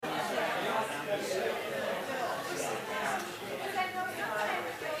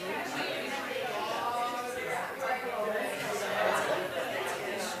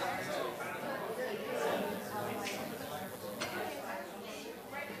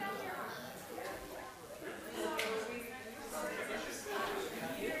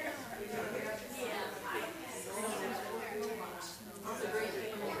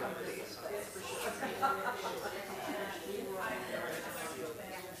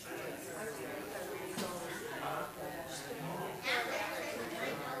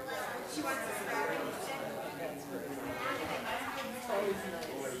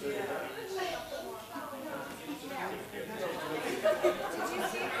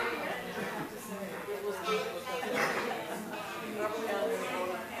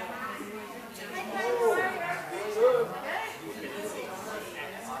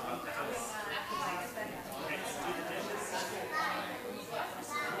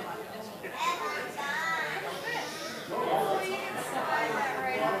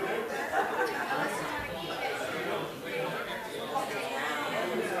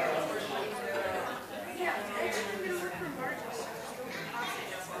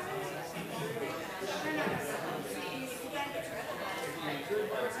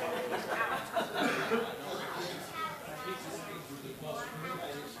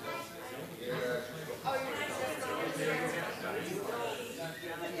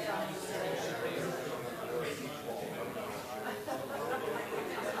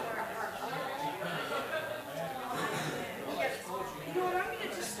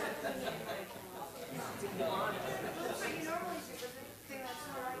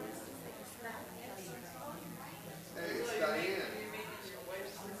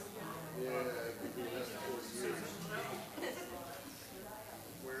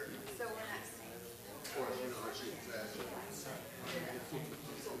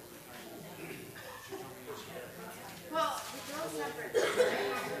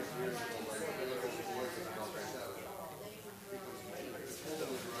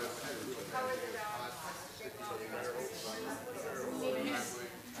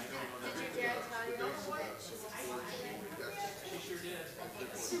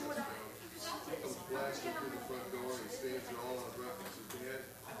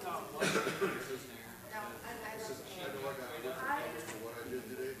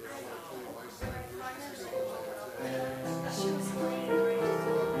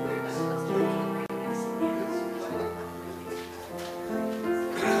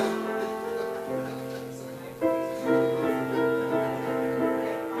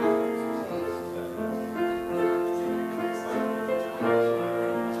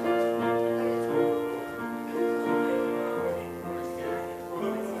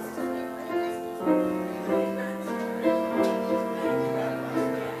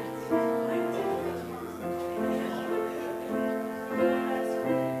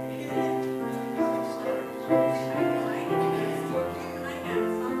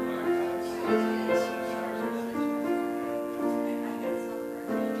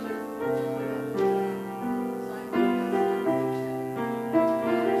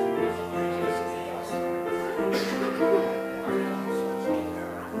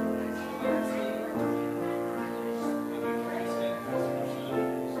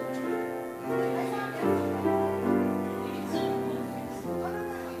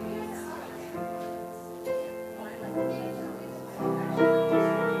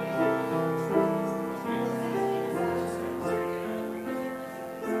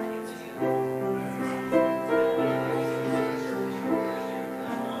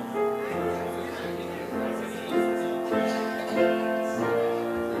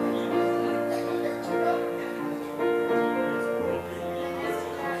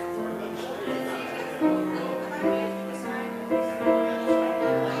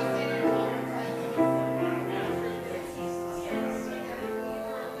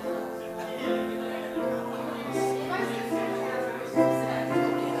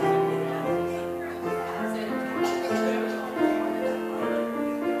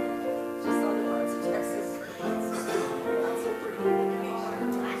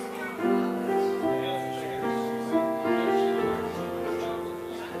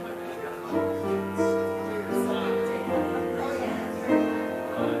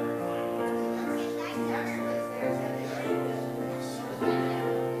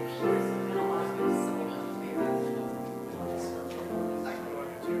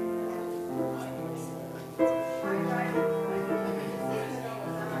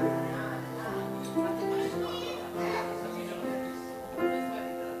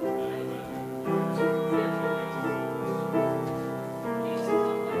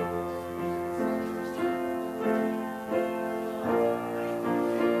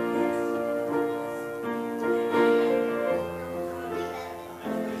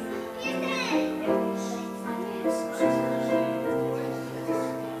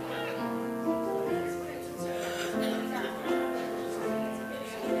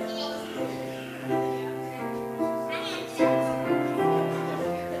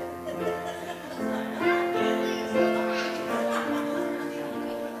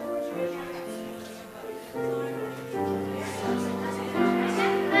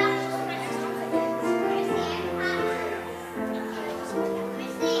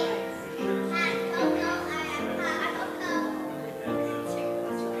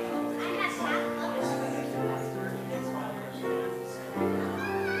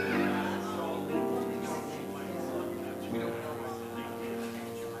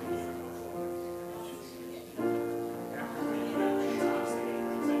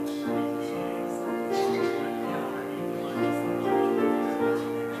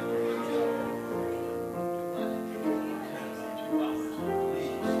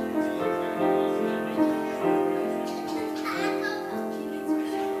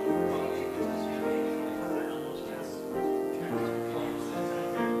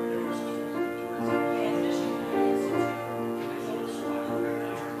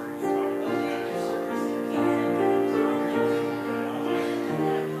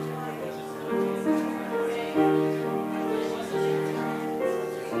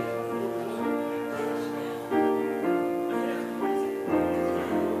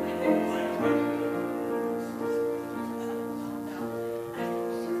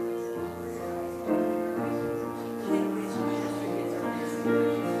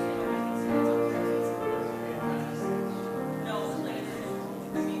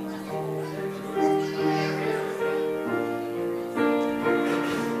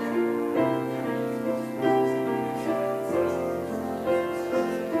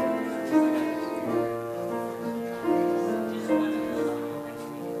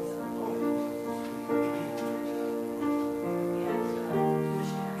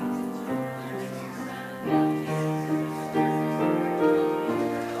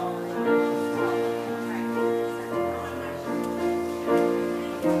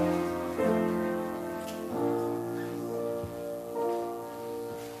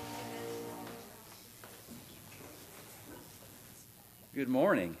Good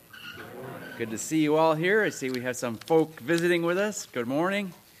morning. Good to see you all here. I see we have some folk visiting with us. Good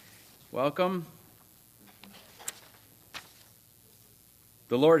morning. Welcome.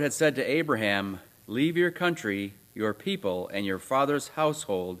 The Lord had said to Abraham, "Leave your country, your people, and your father's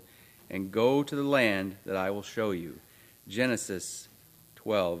household, and go to the land that I will show you." Genesis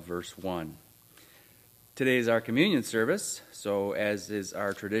 12, verse 1. Today is our communion service, so as is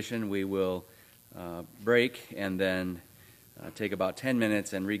our tradition, we will break and then take about 10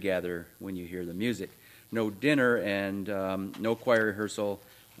 minutes and regather when you hear the music. No dinner and no choir rehearsal,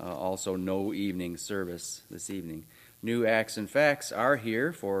 also no evening service this evening. New Acts and Facts are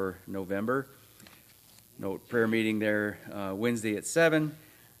here for November. Note prayer meeting there Wednesday at 7.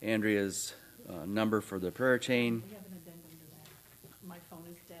 Andrea's number for the prayer chain. We have an addendum to that. My phone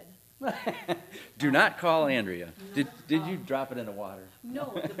is dead. Do not call Andrea. Did you drop it in the water?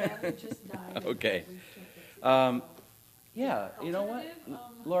 No, the battery just died. Okay. Yeah, you know what?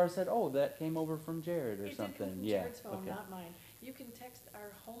 Laura said, that came over from Jared or something. It did come from Jared's phone, okay. not mine. You can text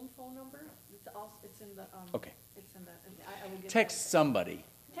our home phone number. It's in the. Okay. It's in the. I will get Text somebody,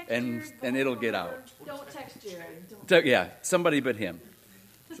 text and Jared, it'll get out. Don't text Jared. Yeah, somebody but him.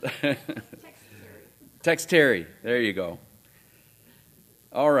 Text Terry. Text Terry. There you go.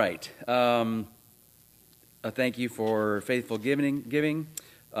 All right. Thank you for faithful giving.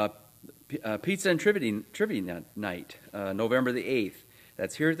 Pizza and trivia night, November the 8th.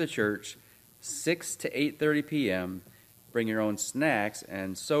 That's here at the church, 6 to 8:30 p.m. Bring your own snacks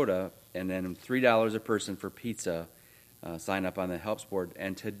and soda, and then $3 a person for pizza. Sign up on the Helps board.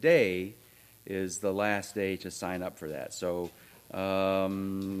 And today is the last day to sign up for that. So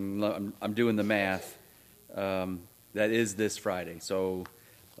I'm doing the math. That is this Friday. So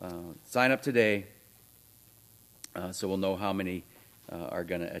sign up today so we'll know how many are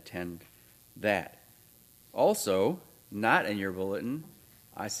going to attend that. Also, not in your bulletin,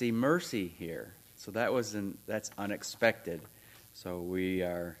 I see Mercy here. So that's unexpected. So we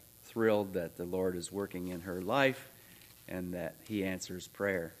are thrilled that the Lord is working in her life and that He answers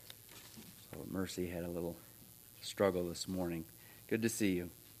prayer. So Mercy had a little struggle this morning. Good to see you.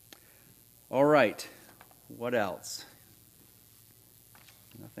 All right. What else?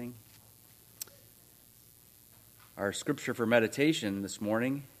 Nothing? Our scripture for meditation this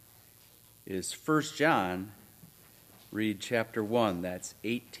morning is 1 John. Read chapter 1. That's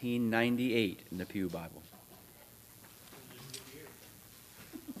 1898 in the Pew Bible.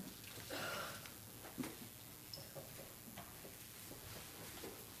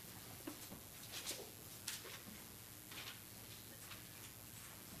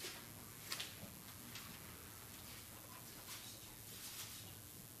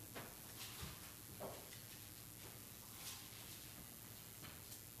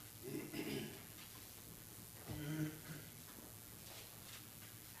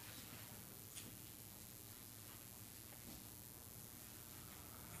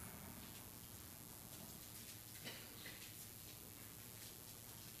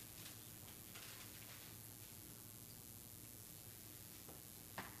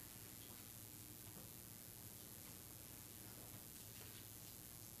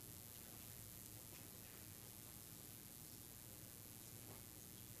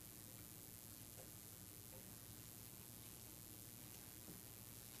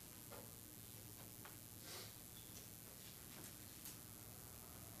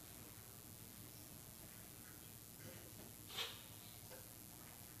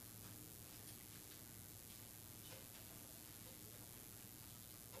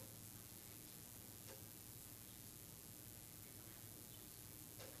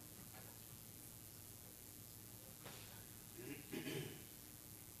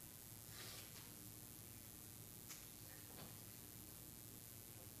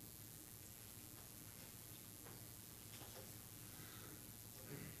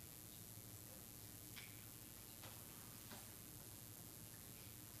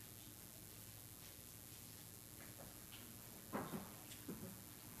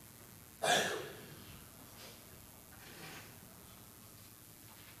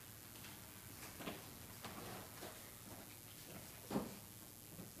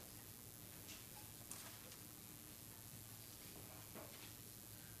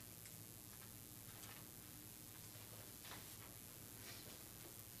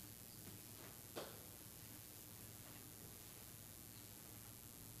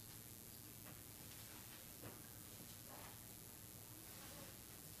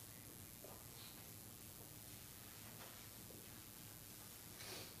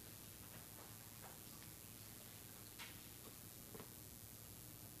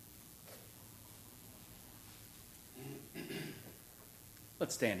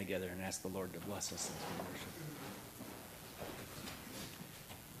 Let's stand together and ask the Lord to bless us as we worship.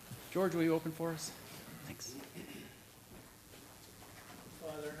 George, will you open for us? Thanks.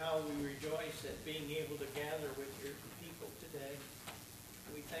 Father, how we rejoice at being able to gather with your people today.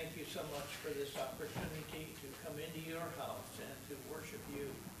 We thank you so much for this opportunity to come into your house and to worship you.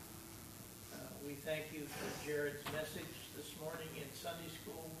 We thank you for Jared's message this morning in Sunday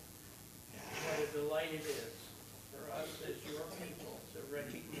school. What a delight it is for us as your people to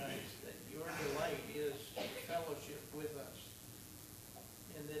recognize that your delight is fellowship with us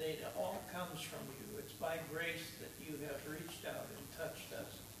and that it all comes from you. It's by grace that you have reached out and touched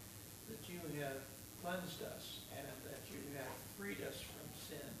us, that you have cleansed us, and that you have freed us from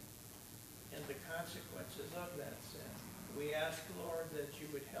sin and the consequences of that sin. We ask, Lord, that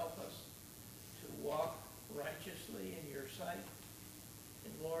you would help us to walk righteously in your sight.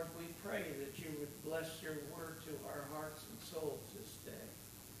 And Lord, we pray that you would bless your word to our hearts and souls this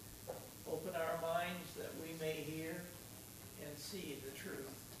day. Open our minds that we may hear and see the truth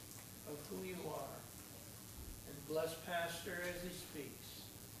of who you are. And bless Pastor as he speaks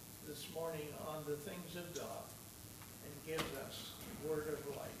this morning on the things of God and gives us the word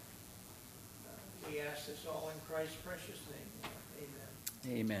of life. We ask this all in Christ's precious name,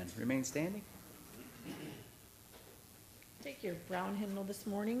 Lord. Amen. Amen. Remain standing. Take your brown hymnal this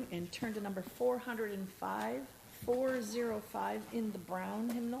morning and turn to number 405, 405 in the brown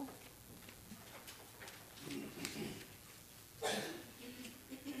hymnal.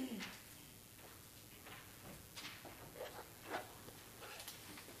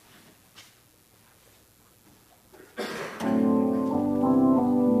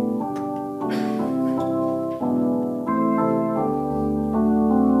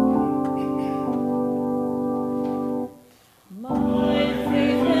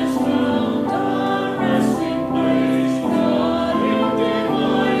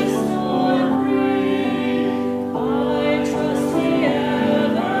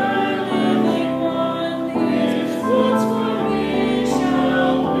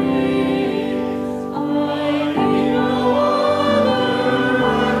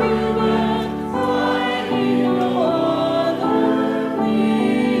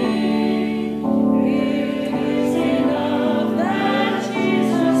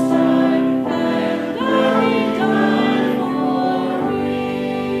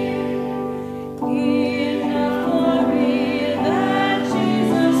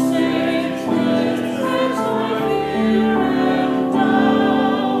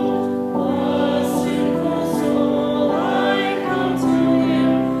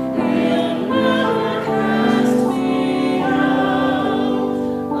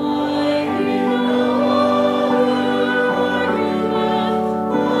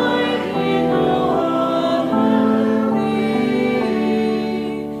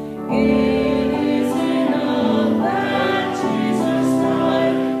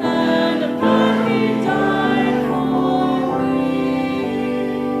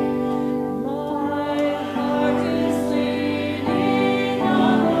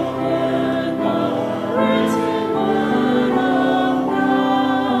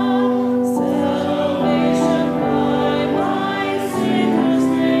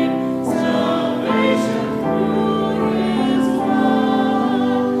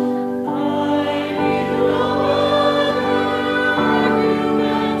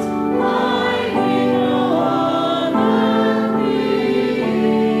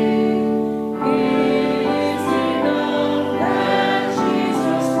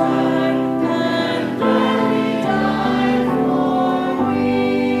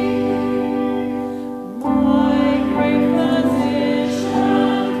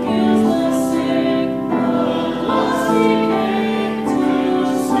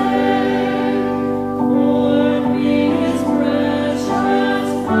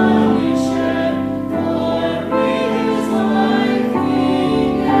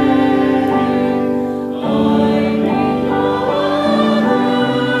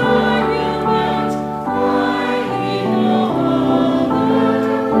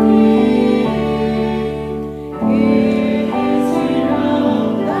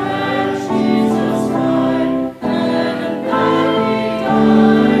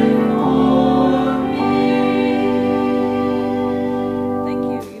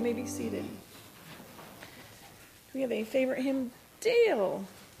 favorite hymn? Dale,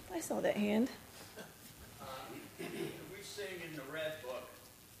 I saw that hand. We sing in the red book.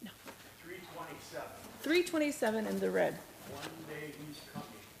 No. 327. 327 in the red. One day he's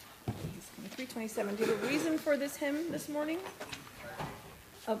coming. 327. Do you have a reason for this hymn this morning?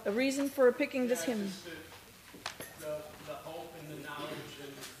 A reason for picking this hymn? Just the hope and the knowledge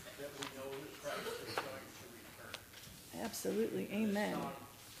Absolutely, amen. This song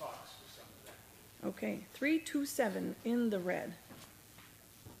talks to some of that. Okay, 327 in the red.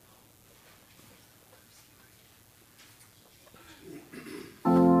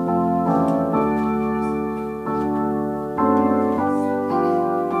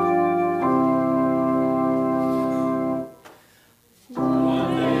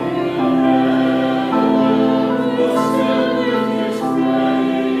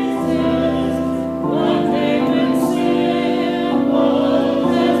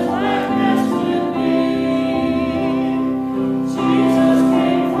 Jesus.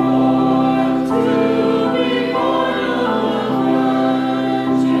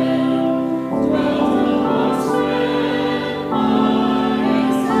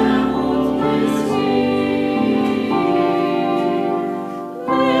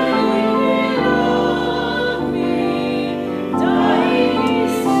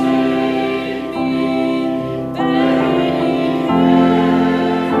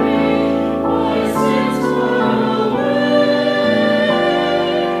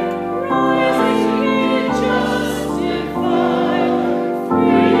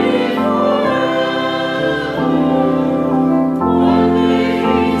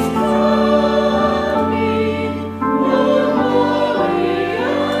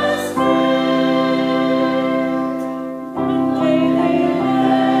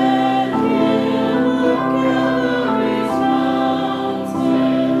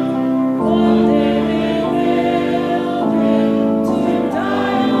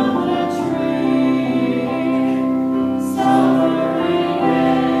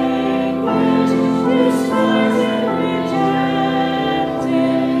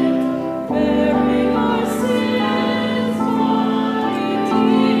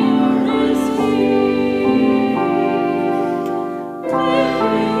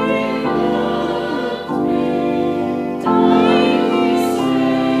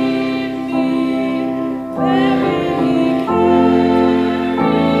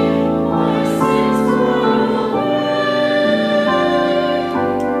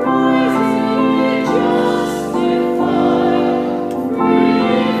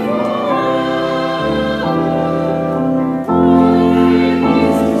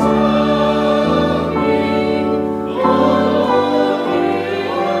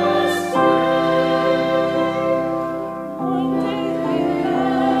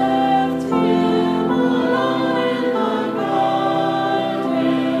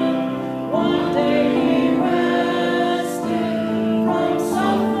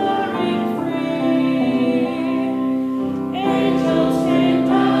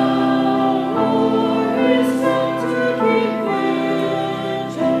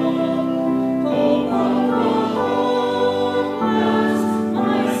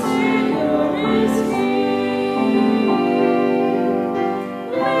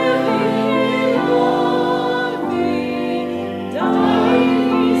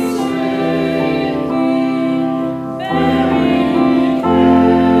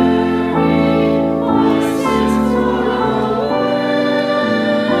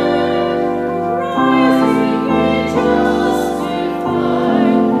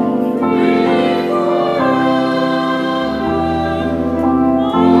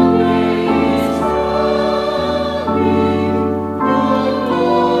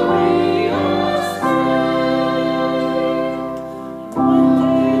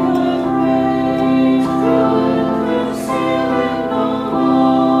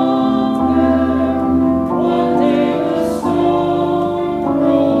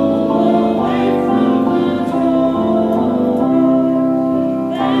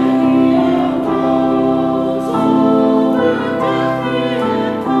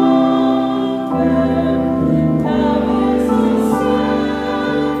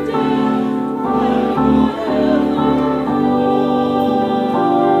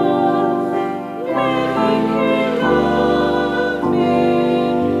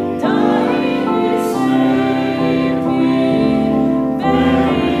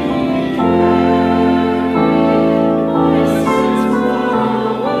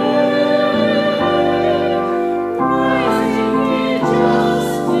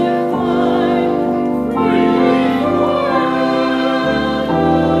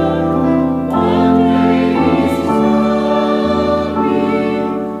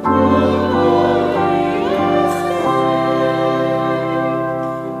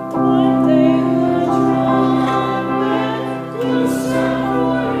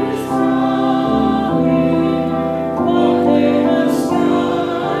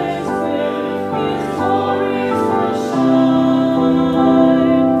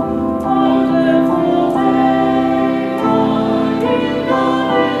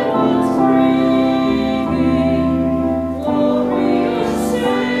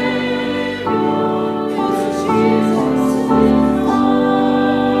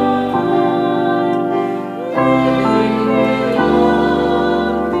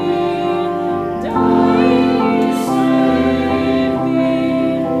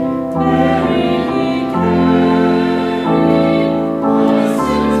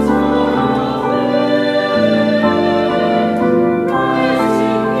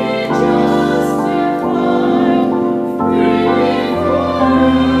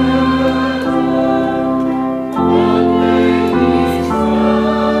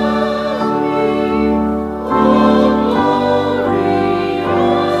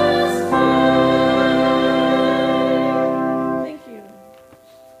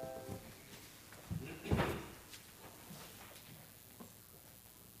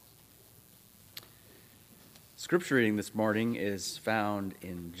 Scripture reading this morning is found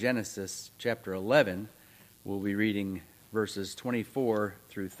in Genesis chapter 11. We'll be reading verses 24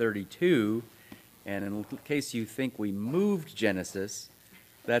 through 32. And in case you think we moved Genesis,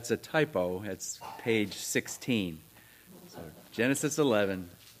 that's a typo. It's page 16. So Genesis 11,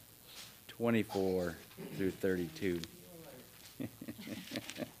 24 through 32.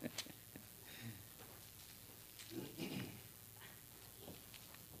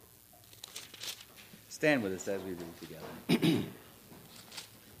 Stand with us as we read together.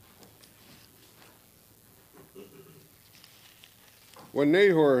 When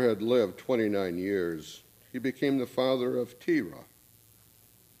Nahor had lived 29 years, he became the father of Terah.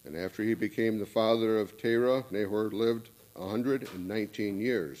 And after he became the father of Terah, Nahor lived 119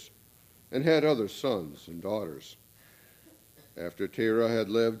 years and had other sons and daughters. After Terah had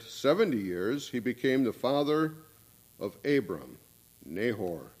lived 70 years, he became the father of Abram,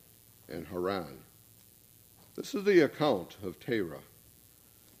 Nahor, and Haran. This is the account of Terah.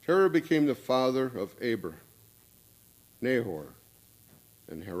 Terah became the father of Abram, Nahor,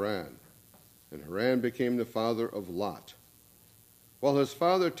 and Haran Haran became the father of Lot. While his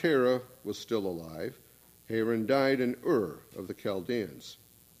father Terah was still alive, Haran died in Ur of the Chaldeans,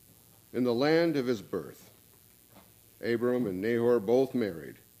 in the land of his birth. Abram and Nahor both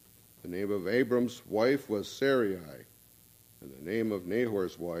married. The name of Abram's wife was Sarai, and the name of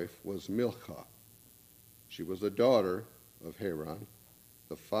Nahor's wife was Milcah. She was the daughter of Haran,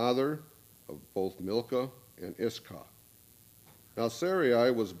 the father of both Milcah and Iscah. Now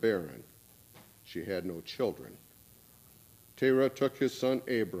Sarai was barren. She had no children. Terah took his son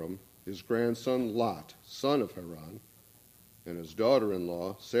Abram, his grandson Lot, son of Haran, and his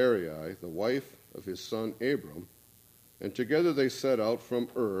daughter-in-law Sarai, the wife of his son Abram, and together they set out from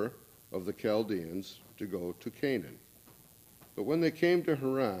Ur of the Chaldeans to go to Canaan. But when they came to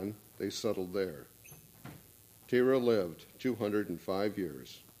Haran, they settled there. Terah lived 205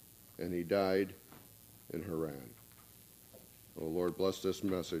 years, and he died in Haran. Oh, Lord, bless this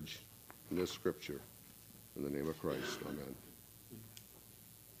message and this scripture. In the name of Christ, amen.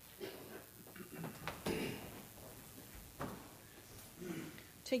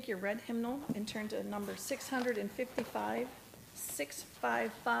 Take your red hymnal and turn to number 655,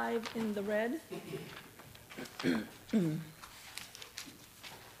 655 in the red.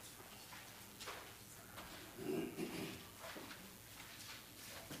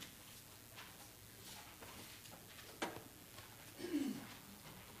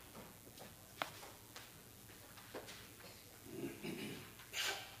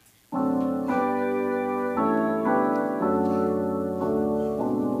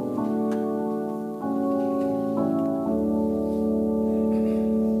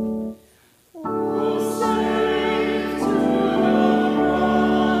 Save to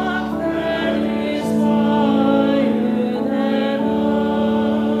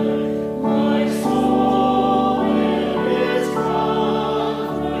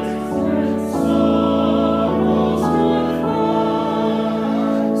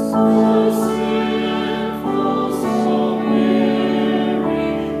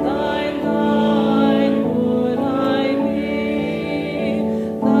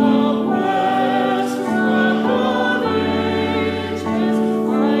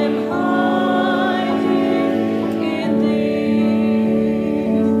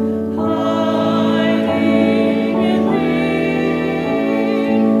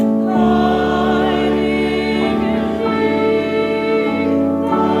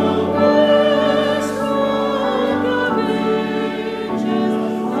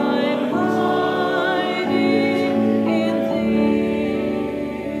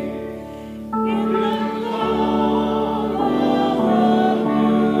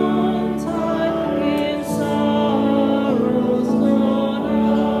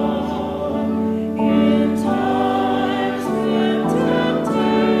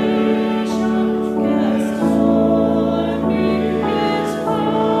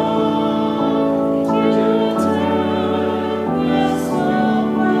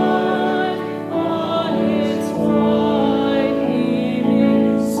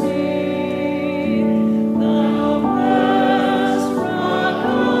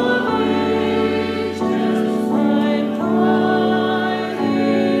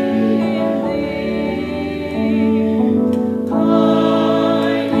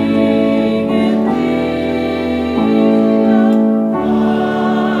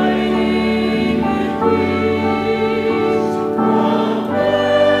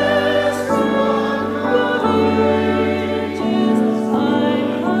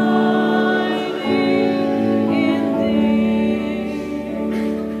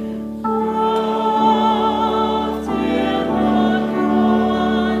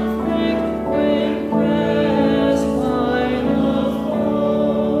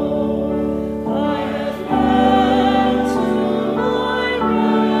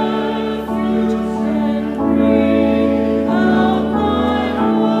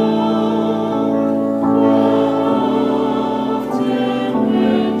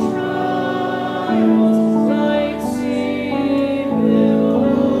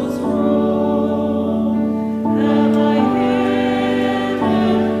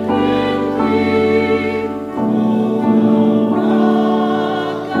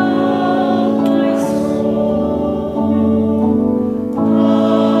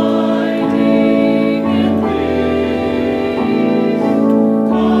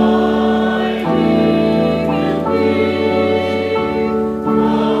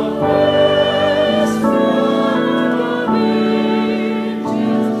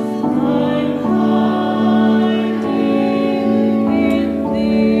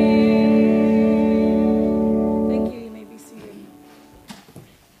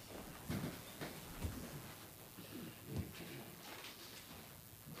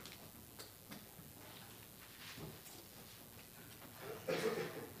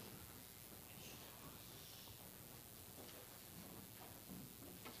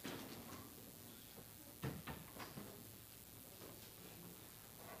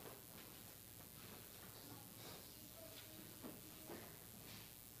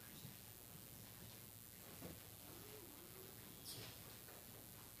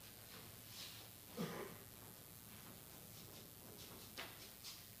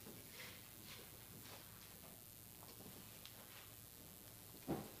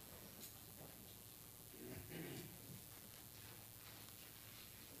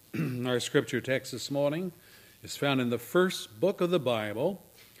Our scripture text this morning is found in the first book of the Bible,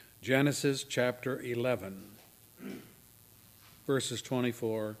 Genesis chapter 11, verses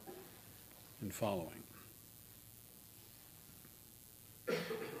 24 and following.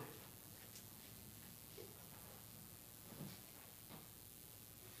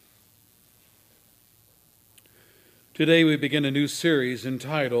 Today we begin a new series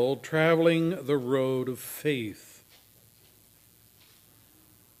entitled Traveling the Road of Faith,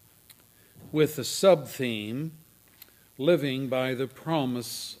 with the sub-theme, Living by the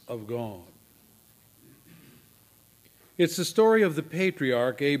Promise of God. It's the story of the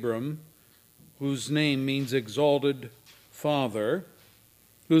patriarch Abram, whose name means exalted father,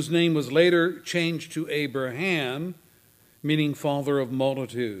 whose name was later changed to Abraham, meaning father of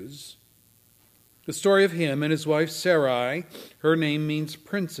multitudes. The story of him and his wife Sarai, her name means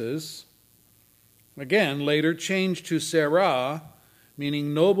princess, again later changed to Sarah,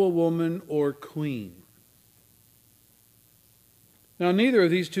 meaning noblewoman or queen. Now, neither of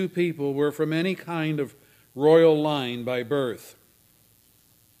these two people were from any kind of royal line by birth.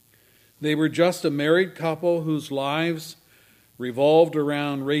 They were just a married couple whose lives revolved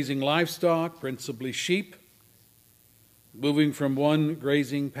around raising livestock, principally sheep, moving from one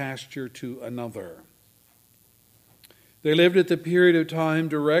grazing pasture to another. They lived at the period of time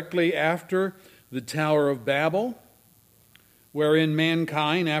directly after the Tower of Babel, wherein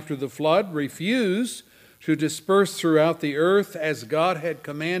mankind, after the flood, refused to disperse throughout the earth as God had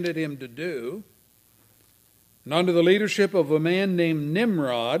commanded him to do. And under the leadership of a man named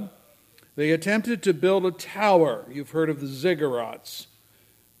Nimrod, they attempted to build a tower. You've heard of the ziggurats.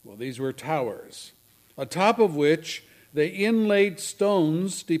 Well, these were towers, atop of which they inlaid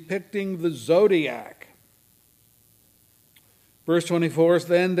stones depicting the zodiac. Verse 24,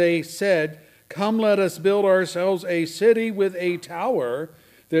 then they said, "Come, let us build ourselves a city with a tower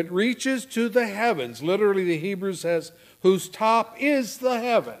that reaches to the heavens." Literally, the Hebrew says, whose top is the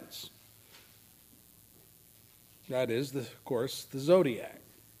heavens. That is, of course, the zodiac.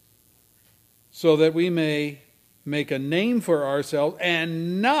 So that we may make a name for ourselves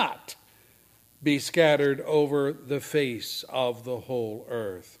and not be scattered over the face of the whole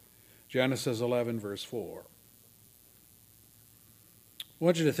earth. Genesis 11, verse 4. I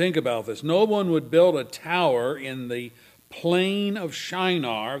want you to think about this. No one would build a tower in the plain of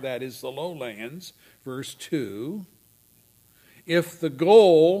Shinar, that is the lowlands, verse 2, if the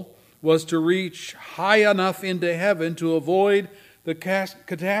goal was to reach high enough into heaven to avoid the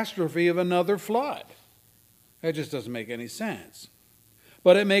catastrophe of another flood. That just doesn't make any sense.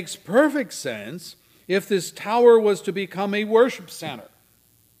 But it makes perfect sense if this tower was to become a worship center.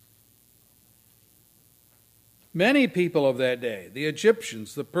 Many people of that day, the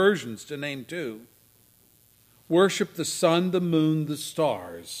Egyptians, the Persians, to name two, worshiped the sun, the moon, the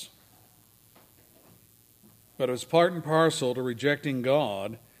stars. But it was part and parcel to rejecting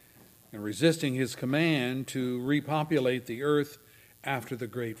God and resisting his command to repopulate the earth after the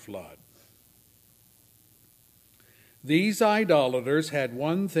great flood. These idolaters had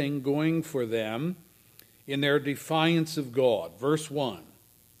one thing going for them in their defiance of God. Verse 1.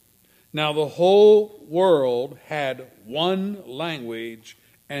 Now the whole world had one language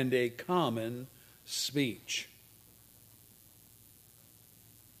and a common speech.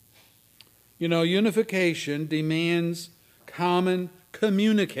 You know, unification demands common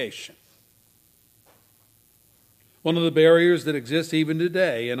communication. One of the barriers that exists even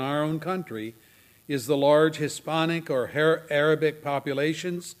today in our own country is the large Hispanic or Arabic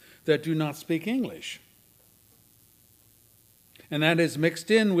populations that do not speak English. And that is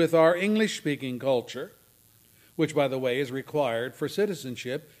mixed in with our English-speaking culture, which, by the way, is required for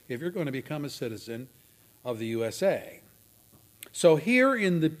citizenship if you're going to become a citizen of the USA. So here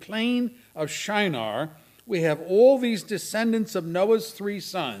in the plain of Shinar, we have all these descendants of Noah's three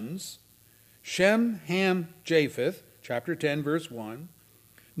sons, Shem, Ham, Japheth, chapter 10, verse 1,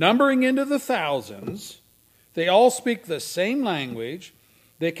 numbering into the thousands. They all speak the same language.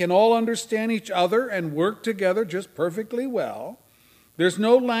 They can all understand each other and work together just perfectly well. There's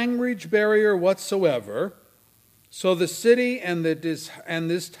no language barrier whatsoever. So the city and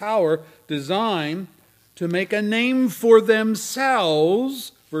this tower designed to make a name for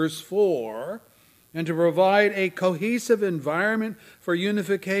themselves, verse 4, and to provide a cohesive environment for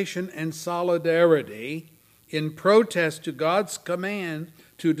unification and solidarity in protest to God's command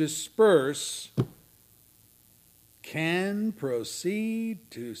to disperse, can proceed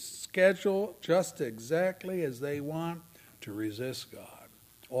to schedule just exactly as they want to resist God.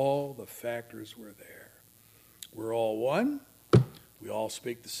 All the factors were there. We're all one. We all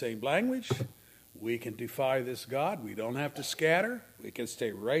speak the same language. we can defy this God. We don't have to scatter. We can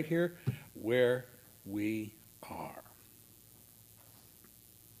stay right here where we are.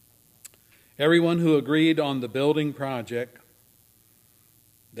 Everyone who agreed on the building project,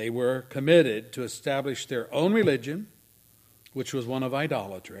 they were committed to establish their own religion, which was one of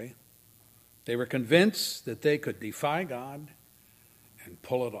idolatry. They were convinced that they could defy God and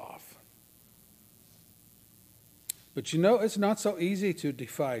pull it off. But it's not so easy to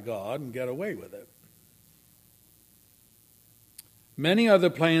defy God and get away with it. Many are the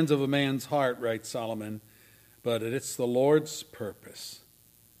plans of a man's heart, writes Solomon, but it's the Lord's purpose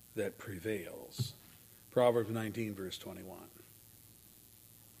that prevails. Proverbs 19, verse 21.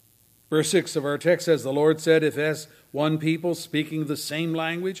 Verse 6 of our text says, the Lord said, if as one people speaking the same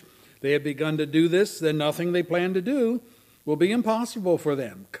language they have begun to do this, then nothing they plan to do will be impossible for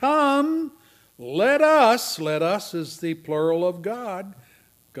them. Come, let us is the plural of God,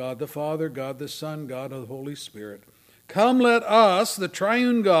 God the Father, God the Son, God the Holy Spirit. Come, let us, the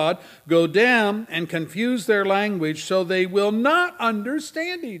triune God, go down and confuse their language so they will not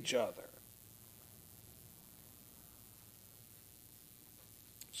understand each other.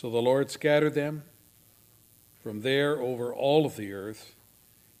 So the Lord scattered them from there over all of the earth,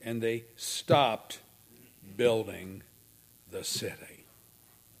 and they stopped building the city.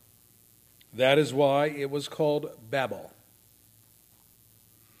 That is why it was called Babel,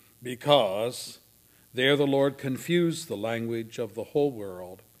 because there the Lord confused the language of the whole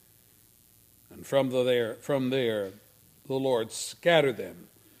world, and from there the Lord scattered them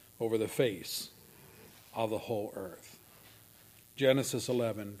over the face of the whole earth. Genesis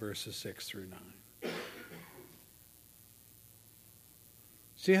 11, verses 6 through 9.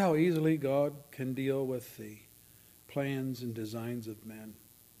 See how easily God can deal with the plans and designs of men?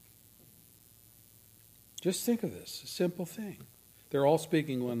 Just think of this, a simple thing. They're all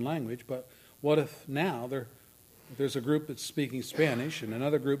speaking one language, but what if now there's a group that's speaking Spanish, and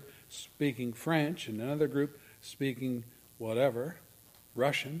another group speaking French, and another group speaking whatever,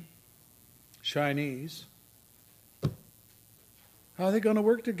 Russian, Chinese? How are they going to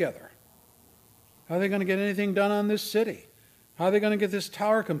work together? How are they going to get anything done on this city? How are they going to get this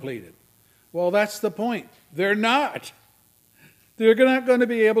tower completed? Well, that's the point. They're not. They're not going to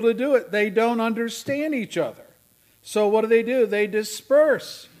be able to do it. They don't understand each other. So what do? They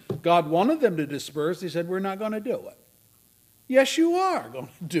disperse. God wanted them to disperse. He said, we're not going to do it. Yes, you are going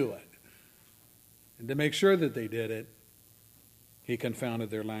to do it. And to make sure that they did it, he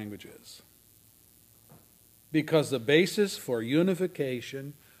confounded their languages. Because the basis for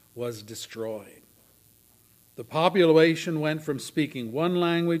unification was destroyed. The population went from speaking one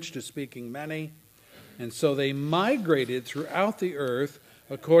language to speaking many, and so they migrated throughout the earth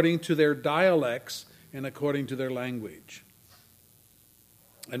according to their dialects and according to their language.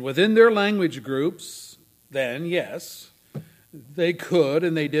 And within their language groups, then, yes, they could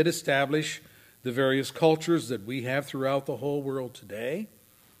and they did establish the various cultures that we have throughout the whole world today.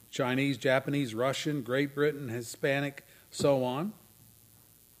 Chinese, Japanese, Russian, Great Britain, Hispanic, so on.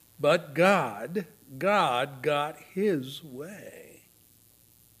 But God got his way.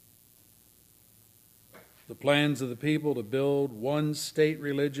 The plans of the people to build one state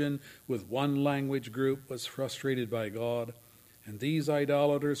religion with one language group was frustrated by God, and these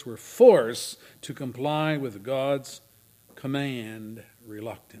idolaters were forced to comply with God's command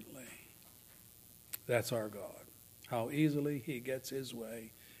reluctantly. That's our God. How easily he gets his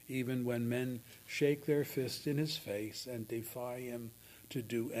way, even when men shake their fist in his face and defy him to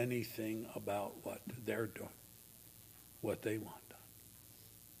do anything about what they're doing, what they want done.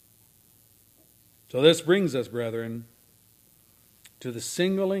 So this brings us, brethren, to the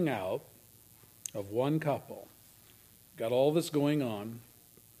singling out of one couple. Got all this going on,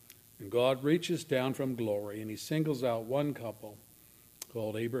 and God reaches down from glory, and he singles out one couple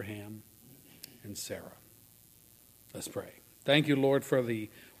called Abraham and Sarah. Let's pray. Thank you, Lord, for the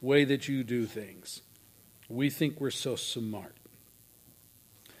way that you do things. We think we're so smart.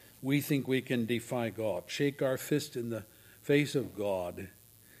 We think we can defy God, shake our fist in the face of God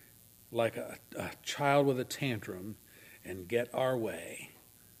like a child with a tantrum and get our way.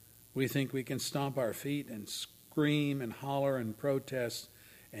 We think we can stomp our feet and scream and holler and protest,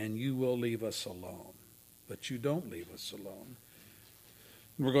 and you will leave us alone. But you don't leave us alone.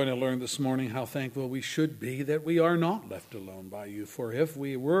 We're going to learn this morning how thankful we should be that we are not left alone by you, for if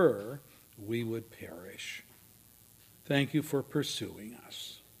we were, we would perish. Thank you for pursuing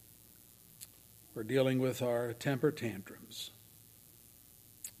us, for dealing with our temper tantrums,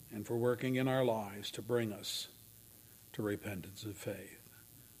 and for working in our lives to bring us to repentance of faith.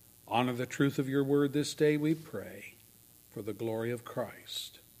 Honor the truth of your word this day, we pray, for the glory of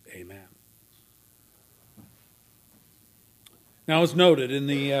Christ. Amen. Now, as noted in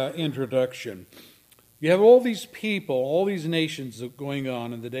the introduction, you have all these people, all these nations going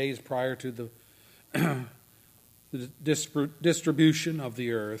on in the days prior to the distribution of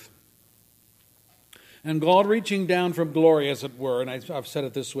the earth. And God reaching down from glory, as it were, and I've said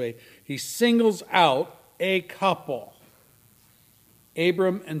it this way, he singles out a couple,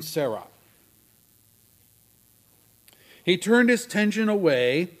 Abram and Sarah. He turned his attention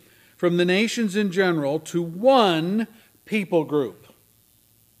away from the nations in general to one people group.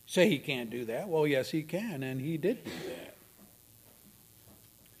 Say he can't do that. Well, yes, he can, and he did do that.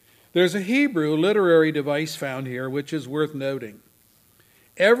 There's a Hebrew literary device found here which is worth noting.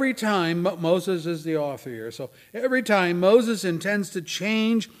 Every time, Moses is the author here, so every time Moses intends to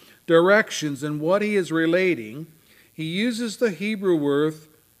change directions in what he is relating, he uses the Hebrew word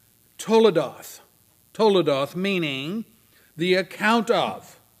toledoth. Toledoth meaning the account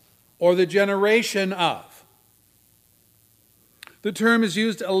of, or the generation of. The term is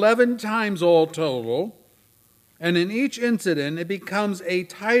used 11 times all total, and in each incident it becomes a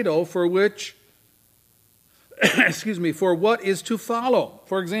title for which, for what is to follow.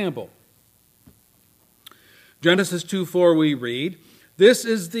 For example, Genesis 2:4 we read, "This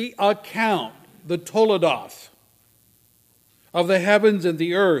is the account, the toledoth, of the heavens and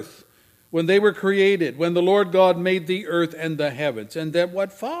the earth, when they were created, when the Lord God made the earth and the heavens." And that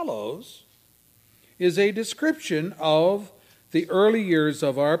what follows is a description of the early years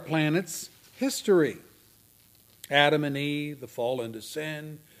of our planet's history. Adam and Eve, the fall into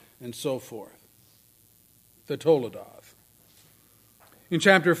sin, and so forth. The Toledoth. In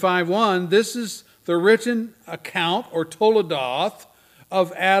chapter 5:1, this is the written account, or Toledoth,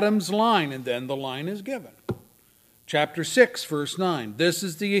 of Adam's line, and then the line is given. Chapter 6, verse 9, this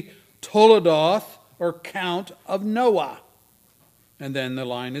is the Toledoth, or count, of Noah, and then the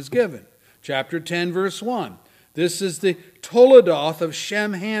line is given. Chapter 10, verse 1, this is the Toledoth of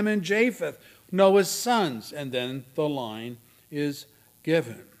Shem, Ham, and Japheth, Noah's sons, and then the line is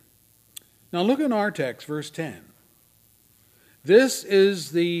given. Now look in our text, verse 10. This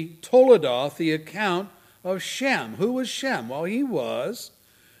is the Toledoth, the account of Shem. Who was Shem? Well, he was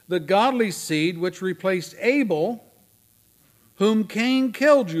the godly seed which replaced Abel, whom Cain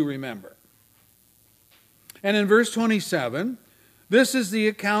killed, you remember. And in verse 27, this is the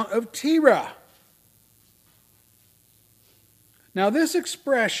account of Terah. Now this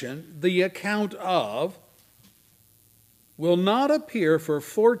expression, the account of, will not appear for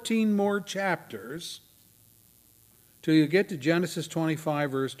 14 more chapters till you get to Genesis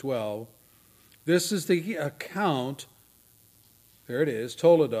 25, verse 12. This is the account, there it is,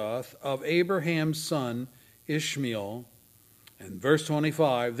 Toledoth, of Abraham's son Ishmael. And verse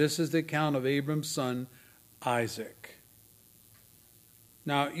 25, this is the account of Abram's son Isaac.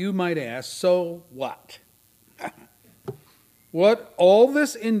 Now you might ask, so what? What all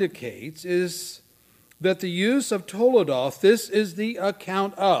this indicates is that the use of Toledoth, this is the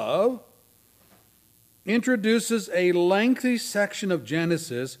account of, introduces a lengthy section of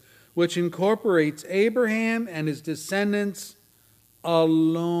Genesis which incorporates Abraham and his descendants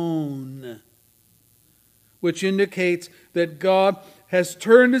alone, which indicates that God has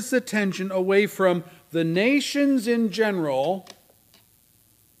turned his attention away from the nations in general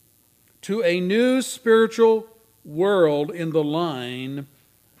to a new spiritual world in the line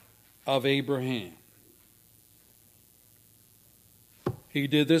of Abraham. He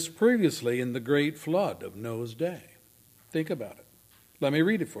did this previously in the great flood of Noah's day. Think about it. Let me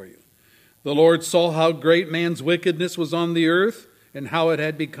read it for you. The Lord saw how great man's wickedness was on the earth, and how it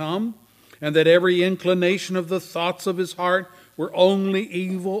had become, and that every inclination of the thoughts of his heart were only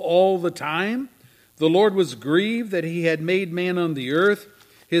evil all the time. The Lord was grieved that he had made man on the earth.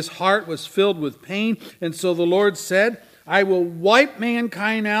 His heart was filled with pain, and so the Lord said, I will wipe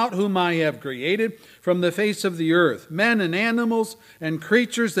mankind out whom I have created from the face of the earth, men and animals and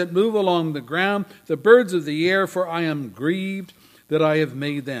creatures that move along the ground, the birds of the air, for I am grieved that I have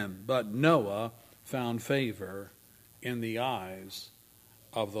made them. But Noah found favor in the eyes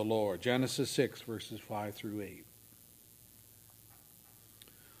of the Lord. Genesis 6, verses 5 through 8.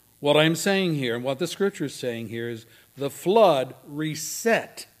 What I'm saying here, and what the Scripture is saying here, is the flood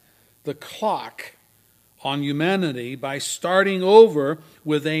reset the clock on humanity by starting over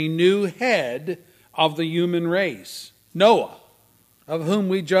with a new head of the human race. Noah, of whom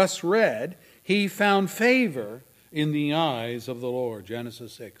we just read, he found favor in the eyes of the Lord.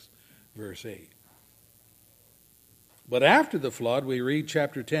 Genesis 6, verse 8. But after the flood, we read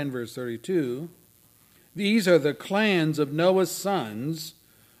chapter 10, verse 32, these are the clans of Noah's sons,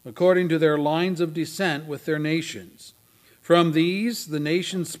 according to their lines of descent with their nations. From these, the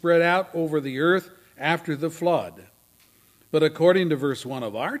nations spread out over the earth after the flood. But according to verse 1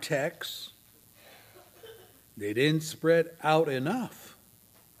 of our text, they didn't spread out enough.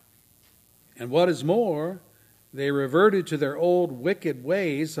 And what is more, they reverted to their old wicked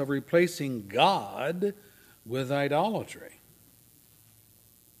ways of replacing God with idolatry.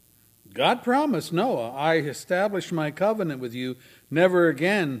 God promised Noah, I establish my covenant with you. Never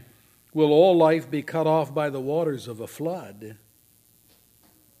again will all life be cut off by the waters of a flood.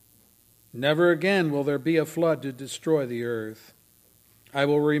 Never again will there be a flood to destroy the earth. I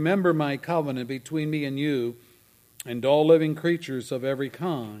will remember my covenant between me and you and all living creatures of every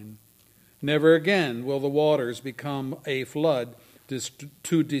kind. Never again will the waters become a flood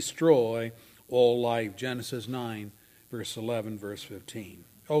to destroy all life. Genesis 9, verse 11, verse 15.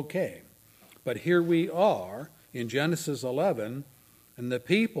 Okay, but here we are in Genesis 11, and the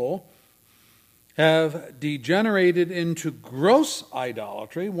people have degenerated into gross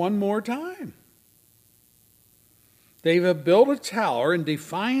idolatry one more time. They have built a tower in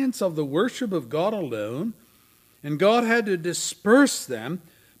defiance of the worship of God alone, and God had to disperse them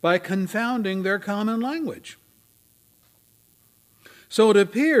by confounding their common language. So it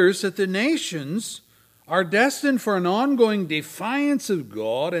appears that the nations are destined for an ongoing defiance of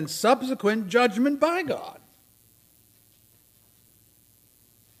God and subsequent judgment by God.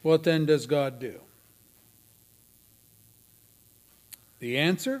 What then does God do? The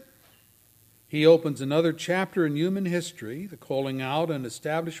answer? He opens another chapter in human history, the calling out and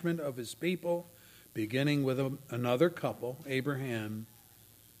establishment of his people, beginning with another couple, Abraham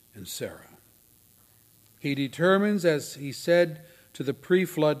and Sarah. He determines, as he said to the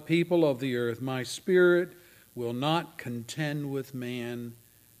pre-flood people of the earth, my spirit will not contend with man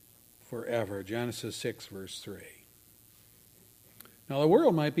forever. Genesis 6, verse 3. Now, the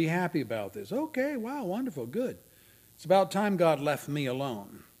world might be happy about this. Okay, wow, wonderful, good. It's about time God left me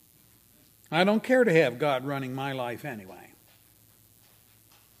alone. I don't care to have God running my life anyway.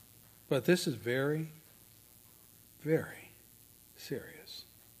 But this is very, very serious.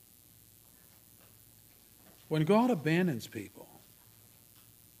 When God abandons people,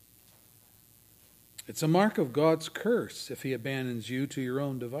 it's a mark of God's curse if he abandons you to your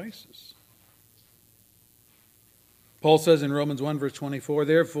own devices. Paul says in Romans 1, verse 24,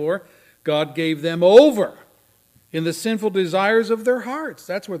 therefore, God gave them over in the sinful desires of their hearts.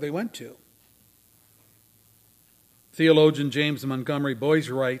 That's where they went to. Theologian James Montgomery Boyce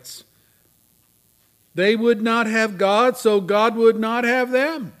writes, they would not have God, so God would not have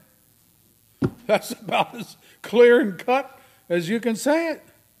them. That's about as clear and cut as you can say it.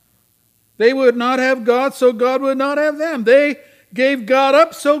 They would not have God, so God would not have them. They gave God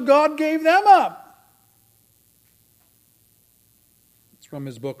up, so God gave them up. It's from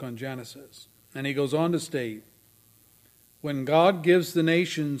his book on Genesis. And he goes on to state, when God gives the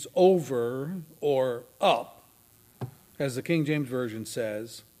nations over or up, as the King James Version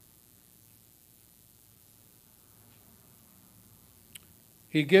says,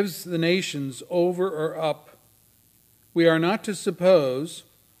 he gives the nations over or up, we are not to suppose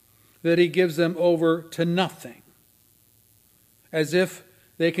that he gives them over to nothing, as if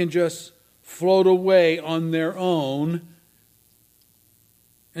they can just float away on their own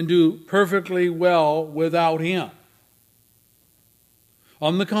and do perfectly well without him.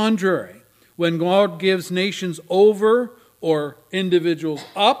 On the contrary, when God gives nations over or individuals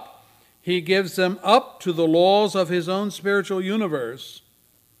up, he gives them up to the laws of his own spiritual universe.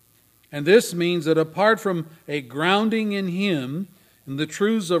 And this means that apart from a grounding in him and the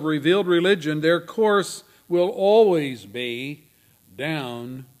truths of revealed religion, their course will always be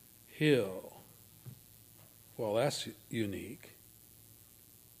downhill. Well, that's unique.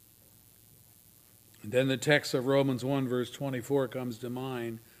 And then the text of Romans 1, verse 24 comes to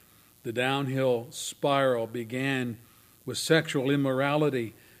mind. The downhill spiral began with sexual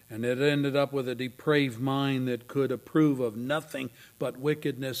immorality, and it ended up with a depraved mind that could approve of nothing but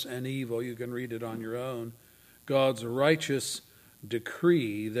wickedness and evil. You can read it on your own. God's righteous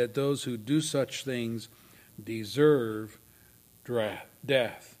decree that those who do such things deserve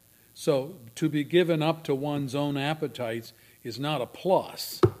death. So to be given up to one's own appetites is not a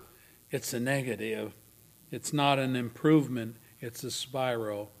plus. It's a negative. It's not an improvement. It's a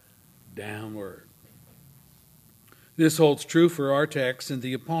spiral downward. This holds true for our text and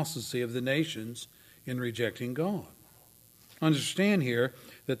the apostasy of the nations in rejecting God. Understand here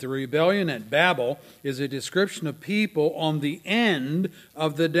that the rebellion at Babel is a description of people on the end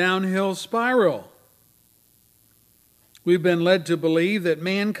of the downhill spiral. We've been led to believe that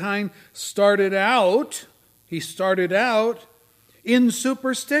mankind started out in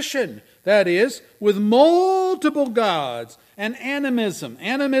superstition. That is, with multiple gods and animism.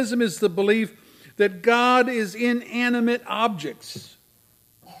 Animism is the belief that God is inanimate objects.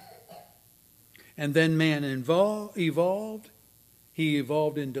 And then man evolved. He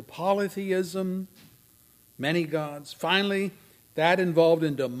evolved into polytheism, many gods. Finally, that evolved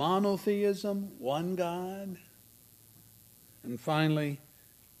into monotheism, one God. And finally,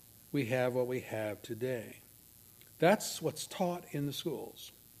 we have what we have today. That's what's taught in the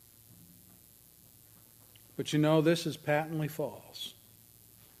schools. But you know, this is patently false.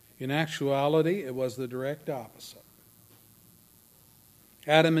 In actuality, it was the direct opposite.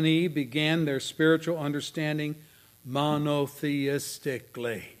 Adam and Eve began their spiritual understanding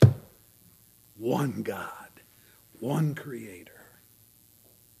monotheistically. One God, one Creator.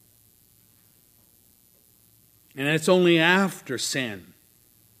 And it's only after sin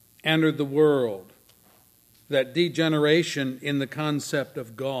entered the world that degeneration in the concept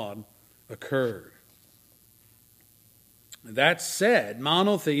of God occurred. That said,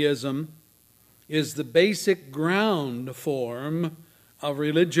 monotheism is the basic ground form of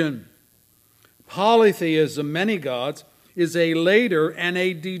religion. Polytheism, many gods, is a later and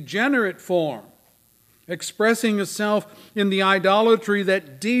a degenerate form, expressing itself in the idolatry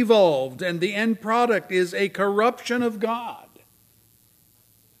that devolved, and the end product is a corruption of God.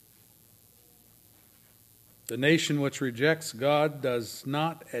 The nation which rejects God does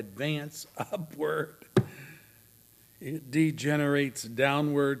not advance upward. It degenerates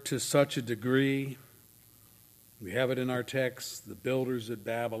downward to such a degree. We have it in our text, the builders at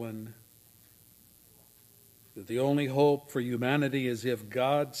Babylon, that the only hope for humanity is if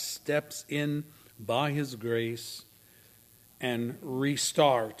God steps in by His grace and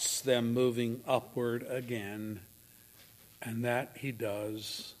restarts them moving upward again, and that He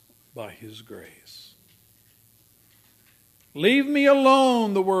does by His grace. Leave me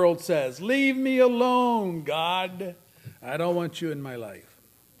alone, the world says. Leave me alone, God. I don't want you in my life.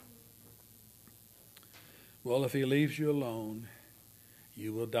 Well, if He leaves you alone,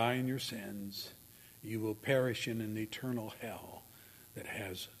 you will die in your sins. You will perish in an eternal hell that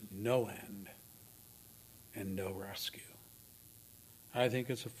has no end and no rescue. I think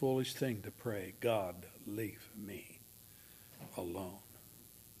it's a foolish thing to pray, God, leave me alone.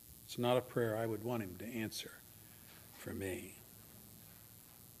 It's not a prayer I would want Him to answer for me.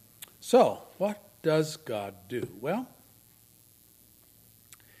 So, what does God do? Well,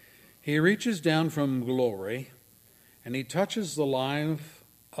 He reaches down from glory and He touches the life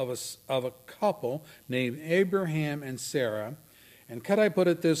of a couple named Abraham and Sarah. And could I put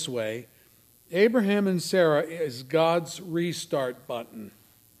it this way? Abraham and Sarah is God's restart button.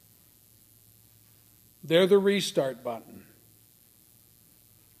 They're the restart button.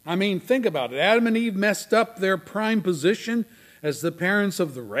 I mean, think about it. Adam and Eve messed up their prime position as the parents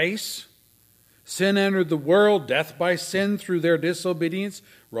of the race. Sin entered the world, death by sin through their disobedience.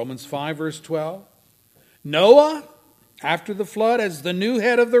 Romans 5, verse 12. Noah, after the flood, as the new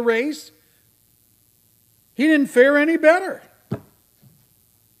head of the race, he didn't fare any better.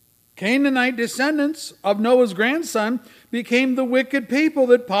 Canaanite descendants of Noah's grandson became the wicked people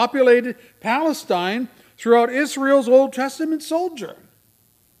that populated Palestine throughout Israel's Old Testament sojourn.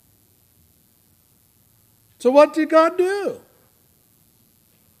 So what did God do?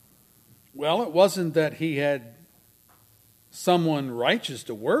 Well, it wasn't that He had someone righteous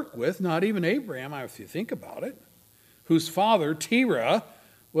to work with, not even Abraham, if you think about it, whose father, Terah,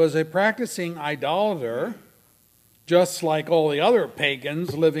 was a practicing idolater, just like all the other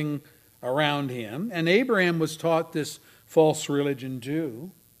pagans living around him. And Abraham was taught this false religion too.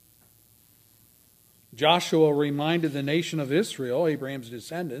 Joshua reminded the nation of Israel, Abraham's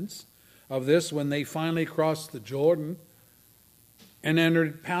descendants, of this when they finally crossed the Jordan and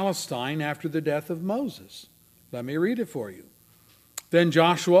entered Palestine after the death of Moses. Let me read it for you. Then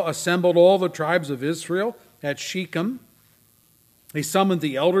Joshua assembled all the tribes of Israel at Shechem. He summoned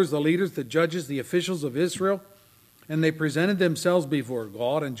the elders, the leaders, the judges, the officials of Israel, and they presented themselves before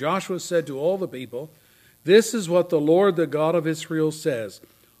God. And Joshua said to all the people, "This is what the Lord, the God of Israel, says.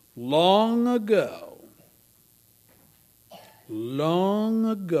 Long ago,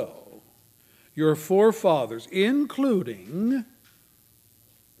 your forefathers, including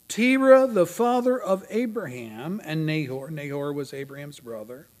Terah, the father of Abraham, and Nahor was Abraham's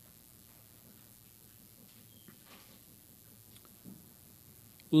brother,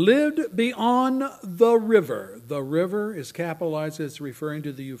 lived beyond the river." The river is capitalized as referring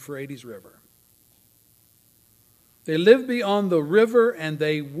to the Euphrates River. They lived beyond the river and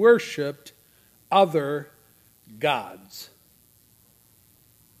they worshipped other gods.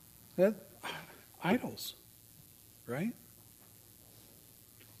 Idols, right?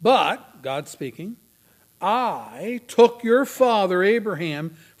 But, God speaking, I took your father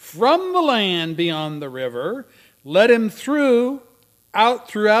Abraham from the land beyond the river, led him throughout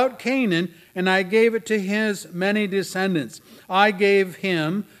Canaan, and I gave it to his many descendants. I gave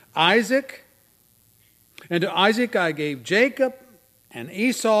him Isaac, and to Isaac I gave Jacob and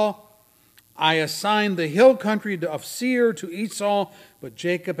Esau. I assigned the hill country of Seir to Esau, but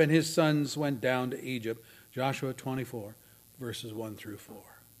Jacob and his sons went down to Egypt. Joshua 24, verses 1 through 4.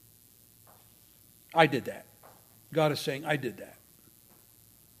 I did that. God is saying, I did that.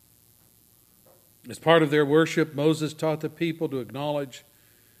 As part of their worship, Moses taught the people to acknowledge,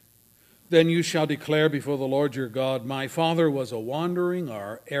 then you shall declare before the Lord your God, my father was a wandering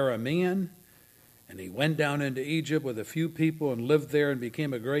or Aramean, and he went down into Egypt with a few people and lived there and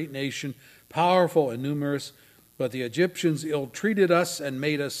became a great nation, powerful and numerous. But the Egyptians ill-treated us and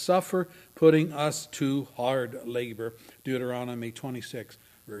made us suffer, putting us to hard labor. Deuteronomy 26,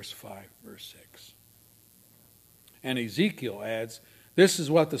 verse 5, verse 6. And Ezekiel adds, this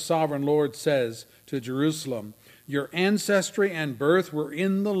is what the sovereign Lord says to Jerusalem. Your ancestry and birth were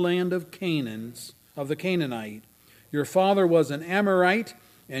in the land of the Canaanite. Your father was an Amorite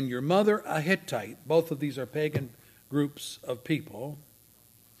and your mother a Hittite. Both of these are pagan groups of people.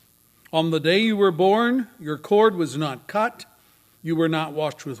 On the day you were born, your cord was not cut. You were not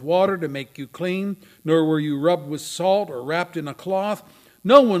washed with water to make you clean, nor were you rubbed with salt or wrapped in a cloth.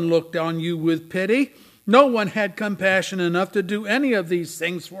 No one looked on you with pity. No one had compassion enough to do any of these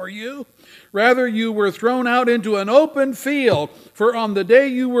things for you. Rather, you were thrown out into an open field, for on the day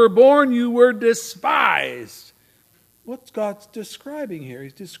you were born, you were despised. What's God describing here?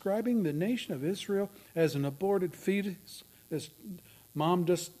 He's describing the nation of Israel as an aborted fetus. This mom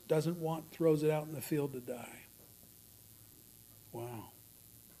just doesn't want, throws it out in the field to die. Wow.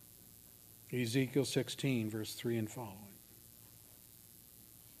 Ezekiel 16, verse 3 and following.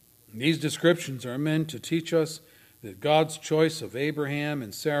 These descriptions are meant to teach us that God's choice of Abraham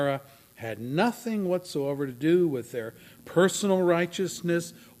and Sarah had nothing whatsoever to do with their personal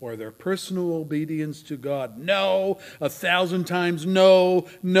righteousness or their personal obedience to God. No, 1,000 times no,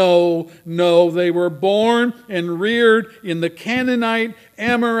 no, no. They were born and reared in the Canaanite,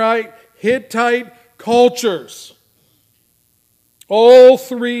 Amorite, Hittite cultures. All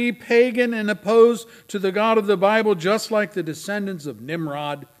three pagan and opposed to the God of the Bible, just like the descendants of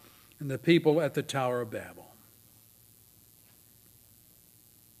Nimrod and the people at the Tower of Babel.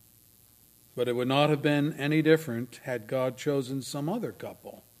 But it would not have been any different had God chosen some other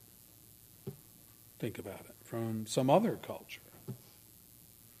couple. Think about it, from some other culture.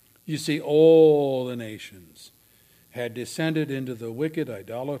 You see, all the nations had descended into the wicked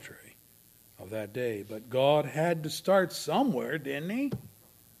idolatry of that day, but God had to start somewhere, didn't he?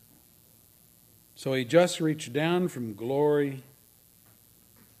 So he just reached down from glory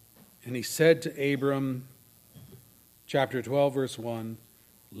and he said to Abram, chapter 12, verse 1,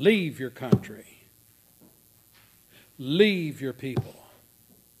 leave your country, leave your people,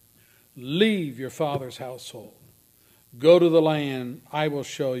 leave your father's household, go to the land I will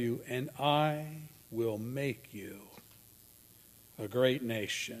show you, and I will make you a great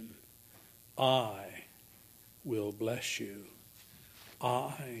nation. I will bless you.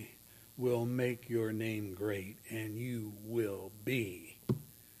 I will make your name great, and you will be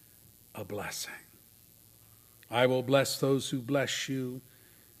a blessing. I will bless those who bless you,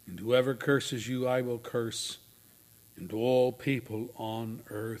 and whoever curses you I will curse, and all people on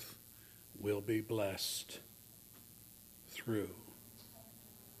earth will be blessed through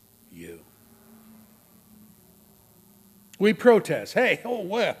you. We protest. Hey,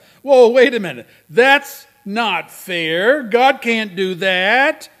 whoa, wait a minute. That's not fair. God can't do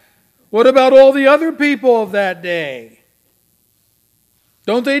that. What about all the other people of that day?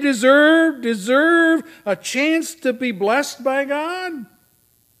 Don't they deserve a chance to be blessed by God?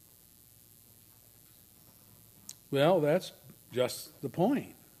 Well, that's just the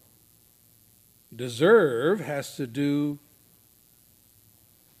point. Deserve has to do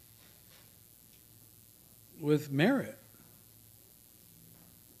with merit.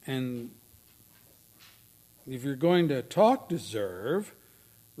 And if you're going to talk deserve,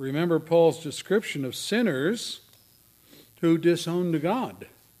 remember Paul's description of sinners who disowned God.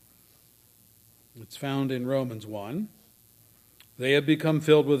 It's found in Romans 1. They have become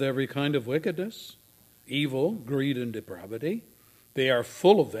filled with every kind of wickedness, evil, greed, and depravity. They are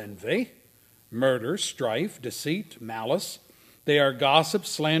full of envy, murder, strife, deceit, malice. They are gossips,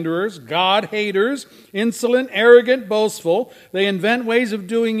 slanderers, God-haters, insolent, arrogant, boastful. They invent ways of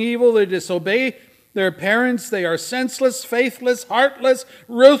doing evil. They disobey their parents. They are senseless, faithless, heartless,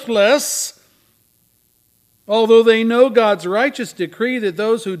 ruthless. Although they know God's righteous decree that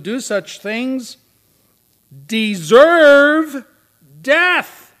those who do such things deserve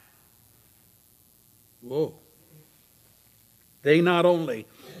death. Whoa. They not only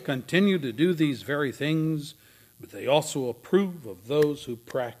continue to do these very things, but they also approve of those who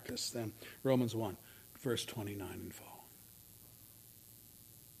practice them. Romans 1, verse 29 and following.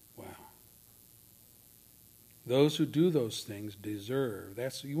 Wow. Those who do those things deserve.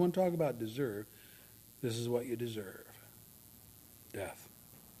 You want to talk about deserve? This is what you deserve. Death.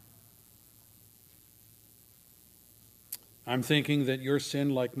 I'm thinking that your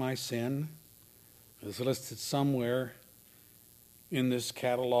sin, like my sin, is listed somewhere in this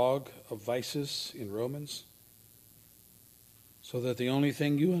catalog of vices in Romans, so that the only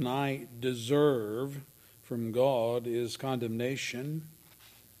thing you and I deserve from God is condemnation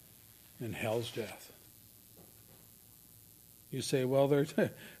and hell's death. You say, well,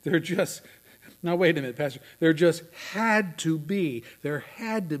 they're just... Now, wait a minute, Pastor. There had to be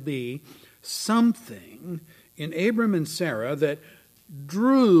something in Abram and Sarah that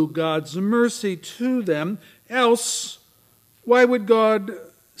drew God's mercy to them. Else, why would God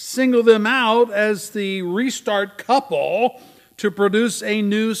single them out as the restart couple to produce a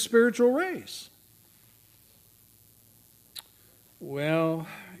new spiritual race? Well,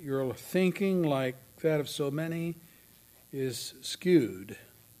 your thinking, like that of so many, is skewed.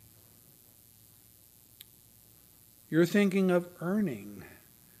 You're thinking of earning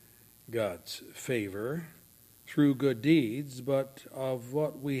God's favor through good deeds, but of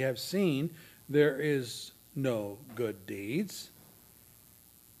what we have seen, there is no good deeds.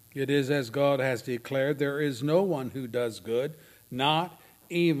 It is as God has declared, there is no one who does good, not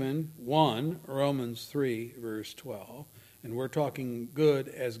even one, Romans 3, verse 12. And we're talking good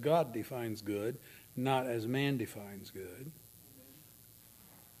as God defines good, not as man defines good.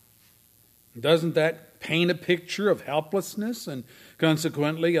 Doesn't that paint a picture of helplessness and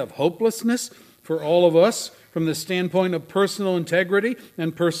consequently of hopelessness for all of us from the standpoint of personal integrity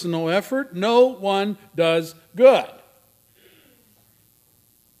and personal effort? No one does good.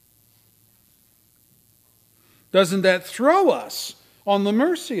 Doesn't that throw us on the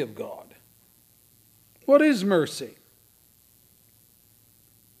mercy of God? What is mercy?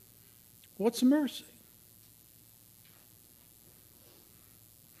 What's mercy?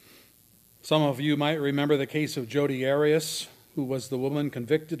 Some of you might remember the case of Jodi Arias, who was the woman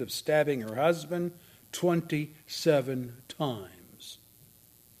convicted of stabbing her husband 27 times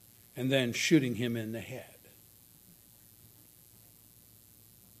and then shooting him in the head.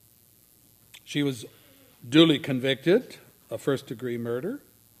 She was duly convicted of first-degree murder.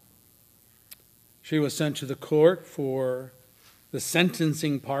 She was sent to the court for the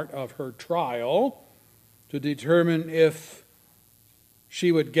sentencing part of her trial to determine if she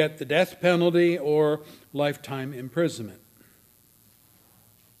would get the death penalty or lifetime imprisonment.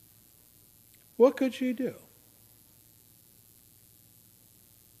 What could she do?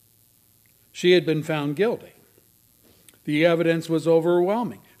 She had been found guilty. The evidence was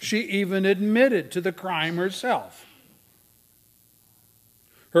overwhelming. She even admitted to the crime herself.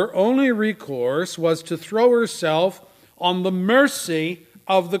 Her only recourse was to throw herself on the mercy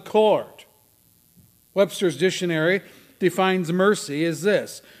of the court. Webster's dictionary defines mercy as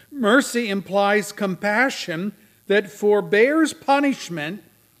this: mercy implies compassion that forbears punishment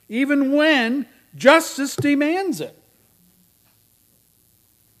even when justice demands it.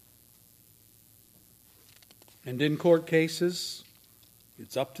 And in court cases,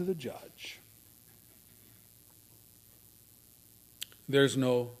 it's up to the judge. There's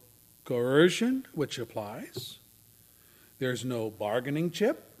no coercion, which applies. There's no bargaining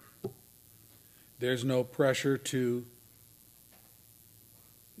chip. There's no pressure to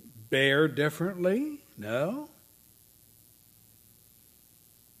bear differently. No.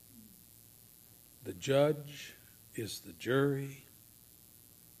 The judge is the jury,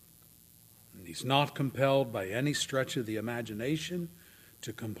 and he's not compelled by any stretch of the imagination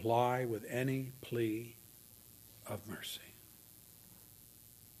to comply with any plea of mercy.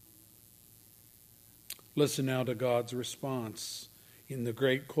 Listen now to God's response in the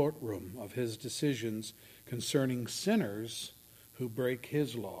great courtroom of his decisions concerning sinners who break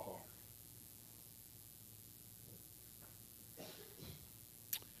his law.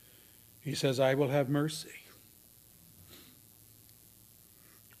 He says, I will have mercy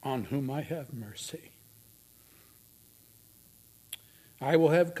on whom I have mercy. I will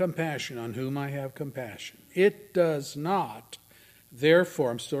have compassion on whom I have compassion. It does not, therefore,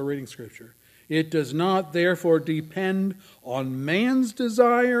 I'm still reading Scripture, it does not, therefore, depend on man's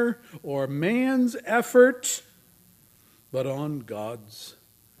desire or man's effort, but on God's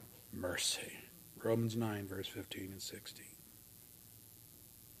mercy. Romans 9, verse 15 and 16.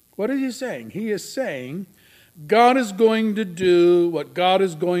 What is he saying? He is saying God is going to do what God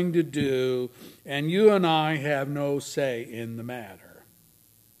is going to do, and you and I have no say in the matter.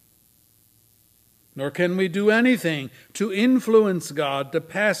 Nor can we do anything to influence God to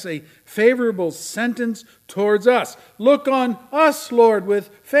pass a favorable sentence towards us. Look on us, Lord, with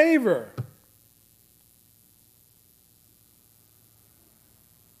favor.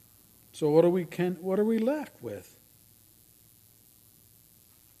 So what are we left with?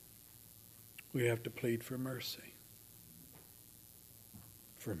 We have to plead for mercy.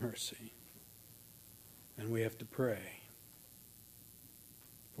 For mercy. And we have to pray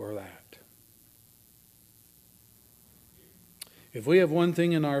for that. If we have one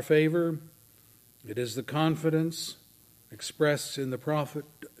thing in our favor, it is the confidence expressed in the prophet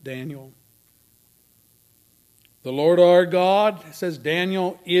Daniel. The Lord our God, says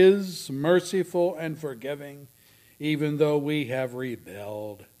Daniel, is merciful and forgiving, even though we have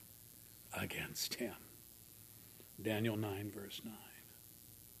rebelled against him. Daniel 9, verse 9.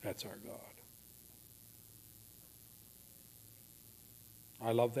 That's our God.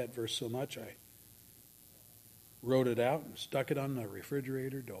 I love that verse so much, I wrote it out and stuck it on the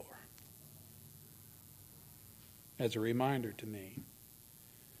refrigerator door as a reminder to me.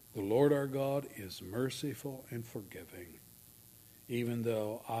 The Lord our God is merciful and forgiving, even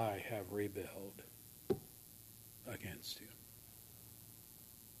though I have rebelled against him.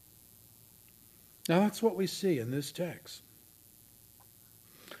 Now that's what we see in this text.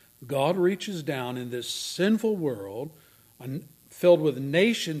 God reaches down in this sinful world filled with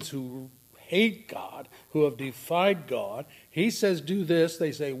nations who hate God, who have defied God. He says, do this.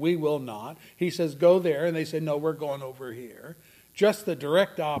 They say, we will not. He says, go there. And they say, no, we're going over here. Just the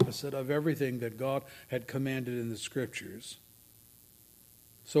direct opposite of everything that God had commanded in the Scriptures.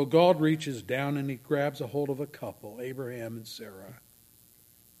 So God reaches down and he grabs a hold of a couple, Abraham and Sarah.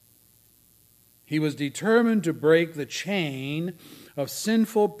 He was determined to break the chain of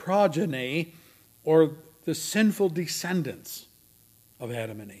sinful progeny, or the sinful descendants of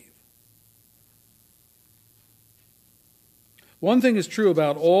Adam and Eve. One thing is true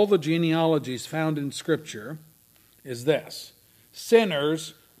about all the genealogies found in Scripture is this: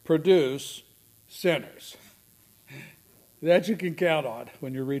 sinners produce sinners. That you can count on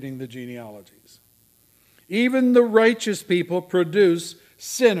when you're reading the genealogies. Even the righteous people produce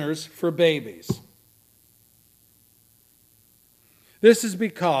sinners for babies. This is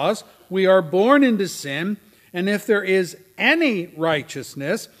because we are born into sin, and if there is any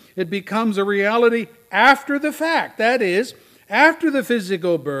righteousness, it becomes a reality after the fact. That is, after the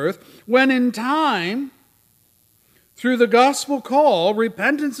physical birth, when in time, through the gospel call,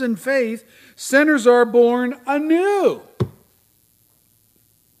 repentance and faith, sinners are born anew.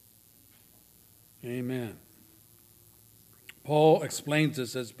 Amen. Paul explains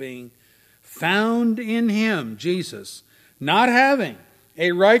this as being found in him, Jesus, not having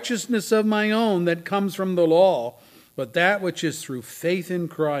a righteousness of my own that comes from the law, but that which is through faith in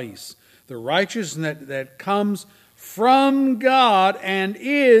Christ, the righteousness that comes from God and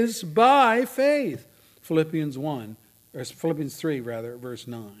is by faith. Philippians 3, verse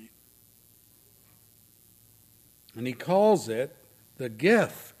 9. And he calls it the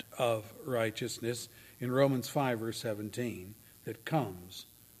gift of righteousness in Romans 5, verse 17, that comes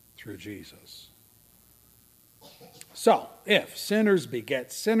through Jesus. So, if sinners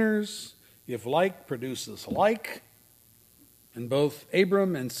beget sinners, if like produces like, and both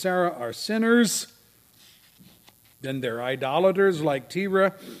Abram and Sarah are sinners, then they're idolaters like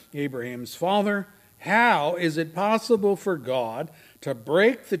Terah, Abraham's father. How is it possible for God to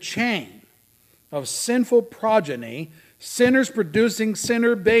break the chain of sinful progeny, sinners producing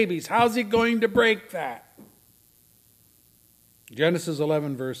sinner babies? How's he going to break that? Genesis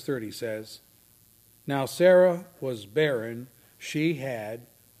 11, verse 30 says, now Sarah was barren, she had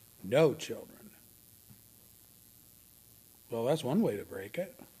no children. Well, that's one way to break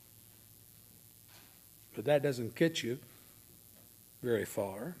it. But that doesn't get you very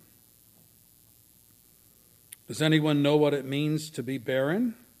far. Does anyone know what it means to be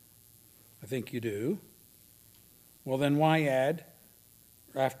barren? I think you do. Well, then why add,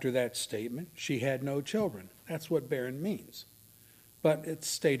 after that statement, she had no children? That's what barren means. But it's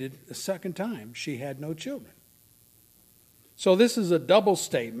stated a second time, she had no children. So this is a double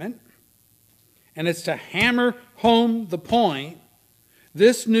statement, and it's to hammer home the point.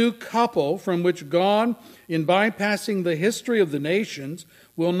 This new couple, from which God, in bypassing the history of the nations,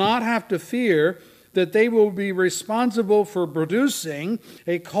 will not have to fear that they will be responsible for producing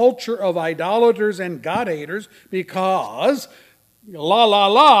a culture of idolaters and God-haters because,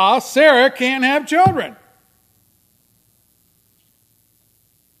 Sarah can't have children.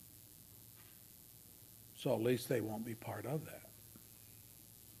 So at least they won't be part of that.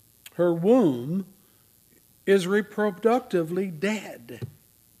 Her womb is reproductively dead.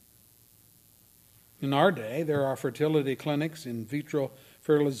 In our day, there are fertility clinics, in vitro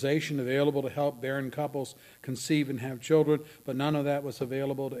fertilization available to help barren couples conceive and have children, but none of that was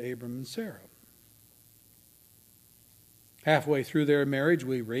available to Abram and Sarah. Halfway through their marriage,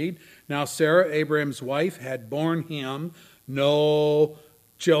 we read, "Now Sarah, Abraham's wife, had borne him no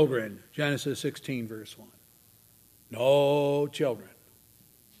children." Genesis 16, verse 1. No children.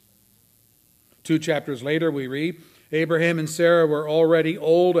 2 chapters later, we read, "Abraham and Sarah were already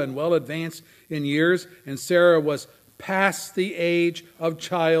old and well advanced in years, and Sarah was past the age of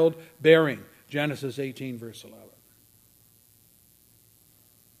childbearing." Genesis 18, verse 11.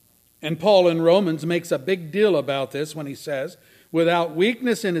 And Paul in Romans makes a big deal about this when he says, "Without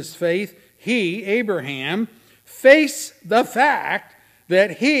weakness in his faith, he, Abraham, faced the fact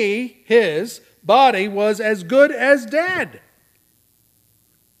that his body was as good as dead,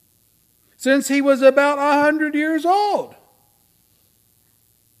 since he was about 100 years old."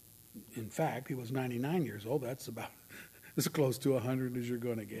 In fact, he was 99 years old. That's about as close to 100 as you're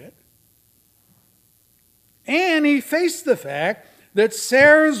going to get. And he faced the fact that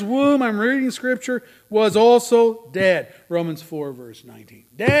Sarah's womb, I'm reading scripture, was also dead. Romans 4, verse 19.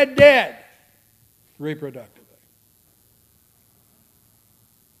 Dead, reproductively.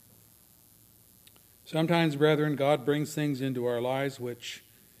 Sometimes, brethren, God brings things into our lives which,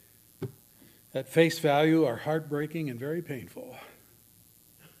 at face value, are heartbreaking and very painful.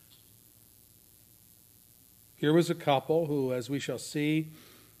 Here was a couple who, as we shall see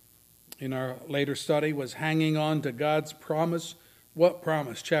in our later study, was hanging on to God's promise. What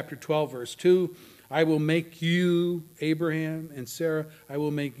promise? Chapter 12, verse 2. "I will make you," Abraham and Sarah, "I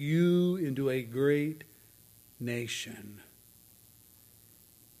will make you into a great nation."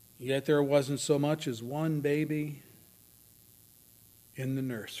 Yet there wasn't so much as one baby in the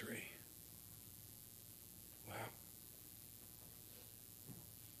nursery. Wow.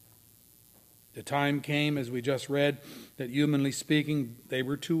 The time came, as we just read, that humanly speaking, they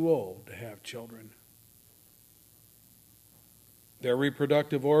were too old to have children. Their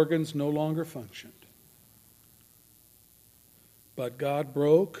reproductive organs no longer functioned. But God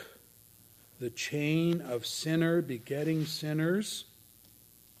broke the chain of sinner begetting sinners.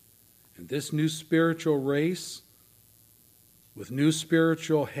 And this new spiritual race, with new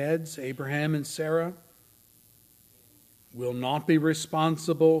spiritual heads, Abraham and Sarah, will not be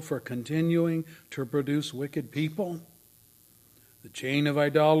responsible for continuing to produce wicked people. The chain of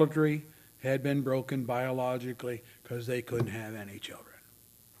idolatry had been broken biologically because they couldn't have any children.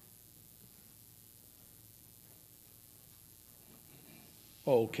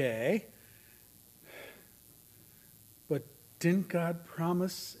 Okay. But didn't God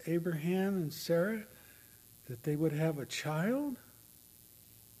promise Abraham and Sarah that they would have a child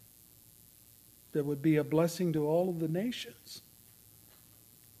that would be a blessing to all of the nations?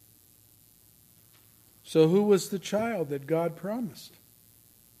 So who was the child that God promised?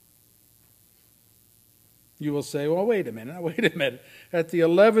 You will say, well, wait a minute. At the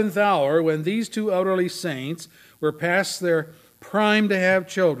 11th hour, when these two elderly saints were past their prime to have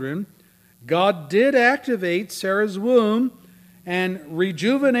children, God did activate Sarah's womb and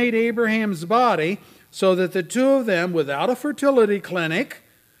rejuvenate Abraham's body so that the two of them, without a fertility clinic,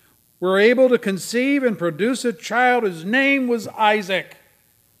 were able to conceive and produce a child. His name was Isaac.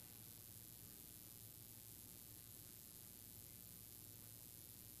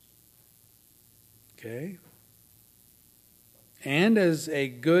 Okay? And as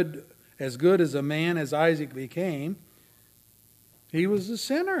good as a man as Isaac became, he was a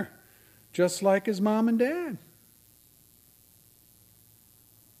sinner, just like his mom and dad.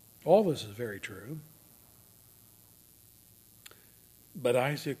 All this is very true. But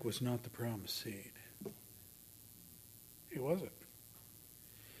Isaac was not the promised seed. He wasn't.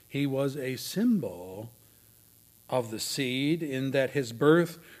 He was a symbol of the seed in that his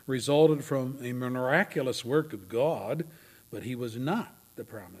birth resulted from a miraculous work of God, but he was not the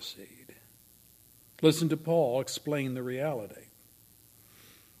promised seed. Listen to Paul explain the reality.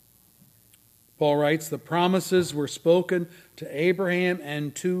 Paul writes, the promises were spoken to Abraham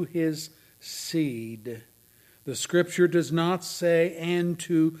and to his seed. The scripture does not say, and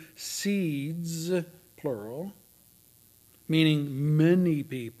to seeds, plural, meaning many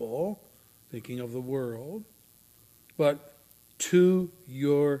people, thinking of the world, but to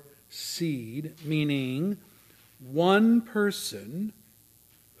your seed, meaning one person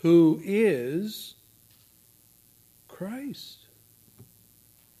who is Christ,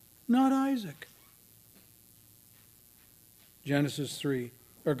 not Isaac. Galatians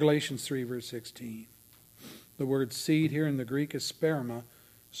 3, verse 16. The word seed here in the Greek is sperma,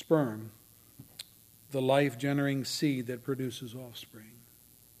 sperm, the life-generating seed that produces offspring.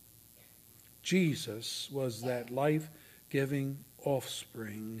 Jesus was that life-giving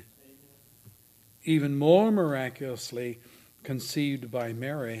offspring, even more miraculously conceived by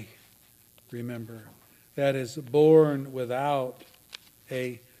Mary, remember, that is born without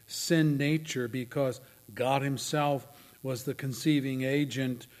a sin nature because God himself was the conceiving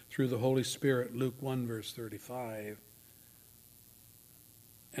agent through the Holy Spirit, Luke 1 verse 35.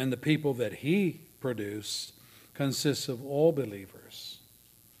 And the people that he produced consists of all believers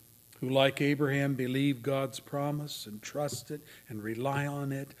who, like Abraham, believe God's promise and trust it and rely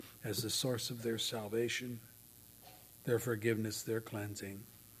on it as the source of their salvation, their forgiveness, their cleansing.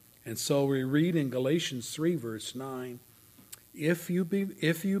 And so we read in Galatians 3 verse 9, if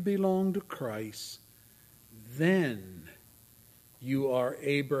you belong to Christ, then you are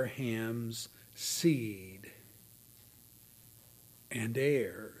Abraham's seed and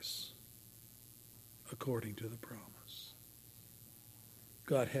heirs according to the promise.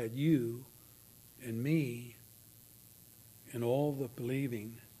 God had you and me and all the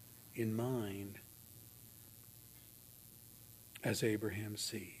believing in mind as Abraham's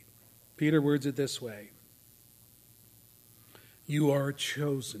seed. Peter words it this way: you are a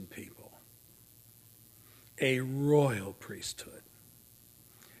chosen people, a royal priesthood,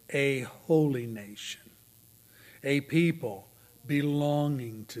 a holy nation, a people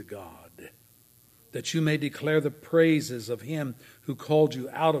belonging to God, that you may declare the praises of him who called you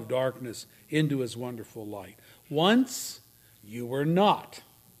out of darkness into his wonderful light. Once you were not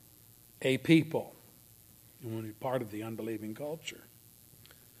a people, only part of the unbelieving culture.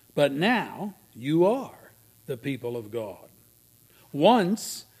 But now you are the people of God.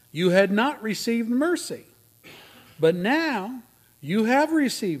 Once you had not received mercy, but now you have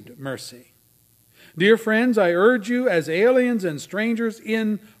received mercy. Dear friends, I urge you as aliens and strangers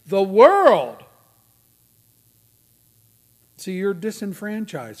in the world. See, you're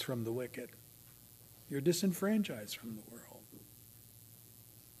disenfranchised from the wicked. You're disenfranchised from the world.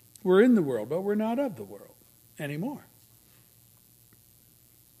 We're in the world, but we're not of the world anymore.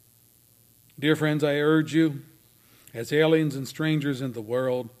 Dear friends, I urge you, as aliens and strangers in the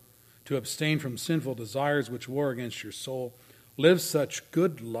world, to abstain from sinful desires which war against your soul. Live such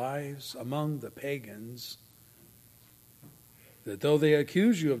good lives among the pagans, that though they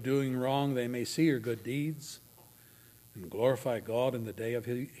accuse you of doing wrong, they may see your good deeds and glorify God in the day of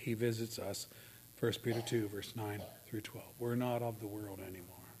he visits us. 1 Peter 2, verse 9 through 12. We're not of the world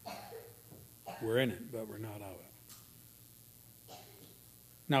anymore. We're in it, but we're not of it.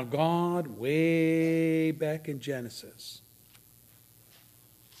 Now God, way back in Genesis,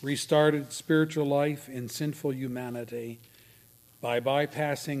 restarted spiritual life in sinful humanity by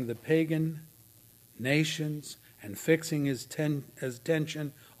bypassing the pagan nations and fixing his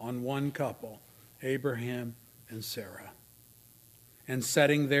attention on one couple, Abraham and Sarah, and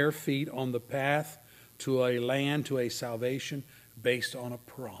setting their feet on the path to a land, to a salvation based on a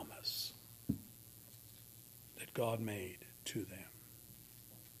promise that God made to them.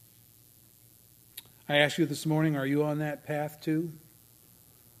 I ask you this morning, are you on that path too?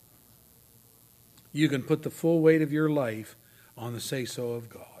 You can put the full weight of your life on the say-so of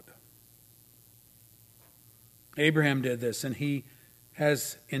God. Abraham did this, and he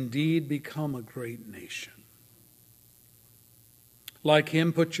has indeed become a great nation. Like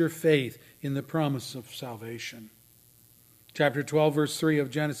him, put your faith in the promise of salvation. Chapter 12, verse 3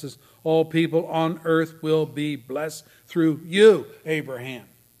 of Genesis, all people on earth will be blessed through you, Abraham.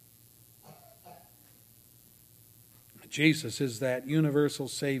 Jesus is that universal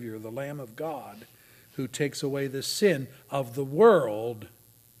Savior, the Lamb of God, who takes away the sin of the world.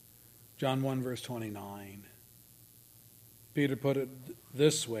 John 1, verse 29. Peter put it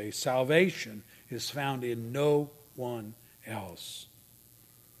this way: salvation is found in no one else.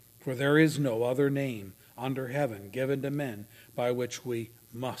 For there is no other name under heaven given to men by which we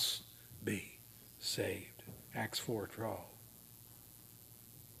must be saved. Acts 4:12.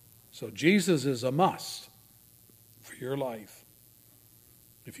 So Jesus is a must for your life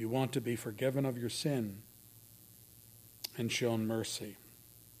if you want to be forgiven of your sin and shown mercy.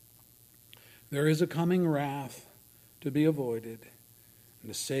 There is a coming wrath to be avoided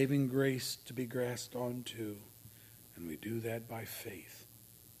and a saving grace to be grasped onto, and we do that by faith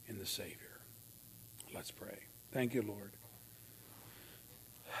in the Savior. Let's pray. Thank you, Lord,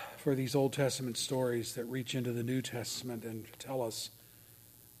 for these Old Testament stories that reach into the New Testament and tell us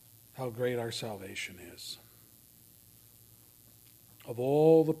how great our salvation is. Of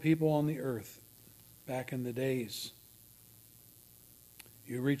all the people on the earth back in the days,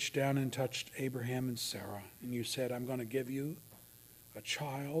 You reached down and touched Abraham and Sarah, and you said, I'm going to give you a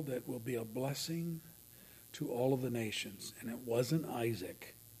child that will be a blessing to all of the nations. And it wasn't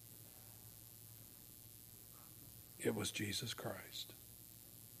Isaac. It was Jesus Christ,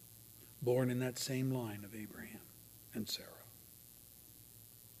 born in that same line of Abraham and Sarah.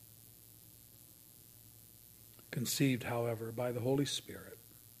 Conceived, however, by the Holy Spirit,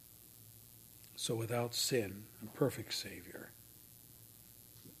 so without sin, a perfect Savior,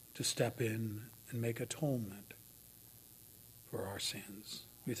 to step in and make atonement for our sins.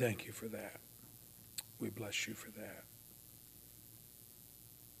 We thank you for that. We bless you for that.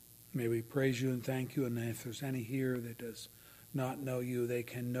 May we praise you and thank you, and if there's any here that does not know you, they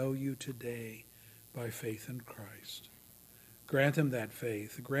can know you today by faith in Christ. Grant them that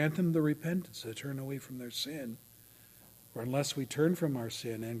faith. Grant them the repentance to turn away from their sin. For unless we turn from our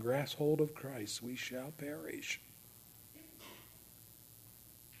sin and grasp hold of Christ, we shall perish.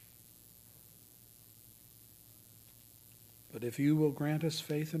 But if you will grant us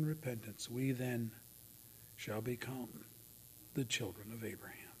faith and repentance, we then shall become the children of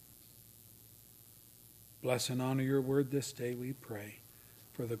Abraham. Bless and honor your word this day, we pray,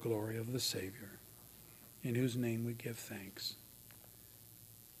 for the glory of the Savior, in whose name we give thanks.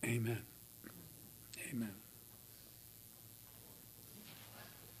 Amen. Amen.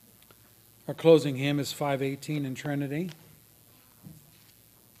 Our closing hymn is 518 in Trinity.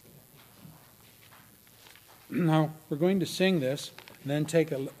 Now, we're going to sing this and then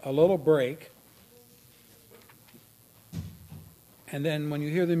take a little break. And then when you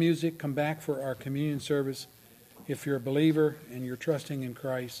hear the music, come back for our communion service. If you're a believer and you're trusting in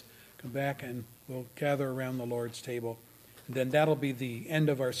Christ, come back and we'll gather around the Lord's table. And then that'll be the end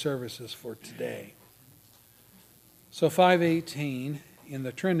of our services for today. So 518 in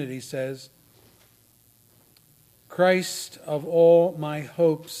the Trinity says, Christ of all my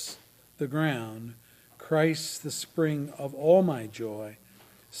hopes the ground, Christ the spring of all my joy,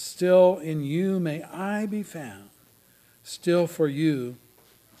 still in you may I be found. Still for you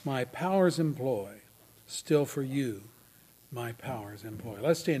my powers employ. Still for you my powers employ.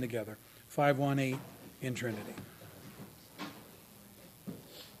 Let's stand together. 518 in Trinity.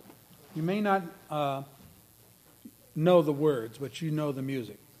 You may not know the words, but you know the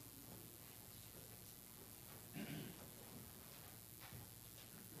music.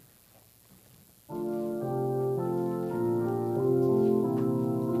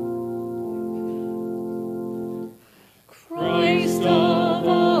 Christ of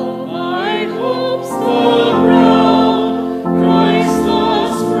all my hopes, the ground, Christ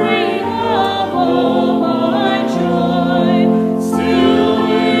the spring of all my joy, still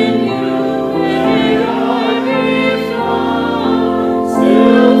in you may I be found,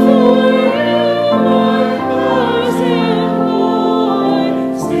 still for you my powers employ,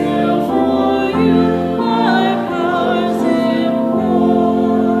 still for you my powers employ.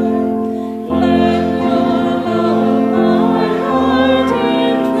 Let your love my heart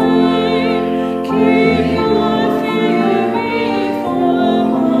inflame, keep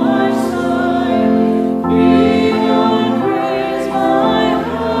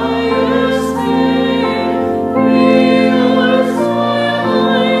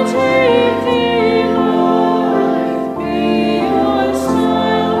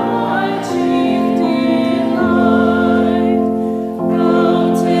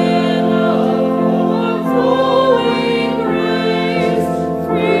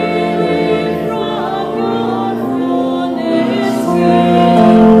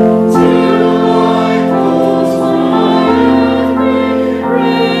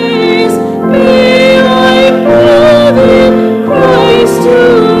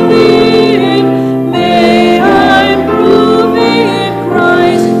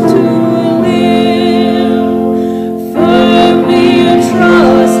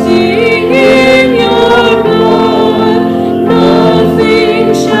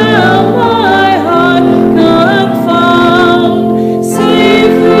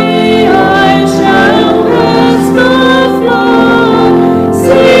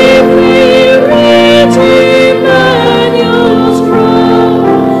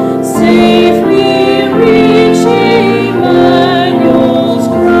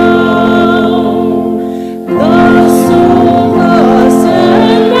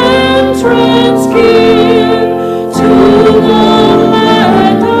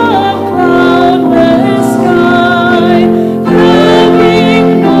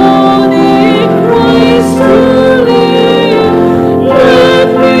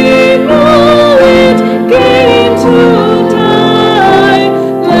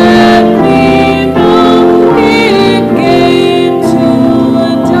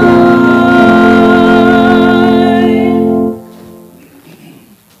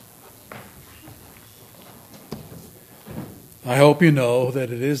hope you know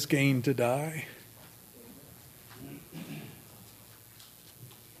that it is gain to die.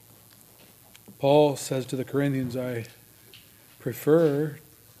 Paul says to the Corinthians, I prefer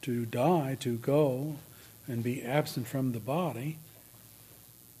to die, to go and be absent from the body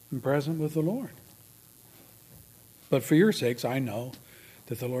and present with the Lord. But for your sakes, I know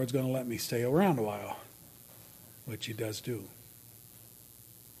that the Lord's going to let me stay around a while, which he does do.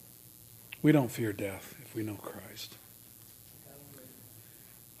 We don't fear death if we know Christ.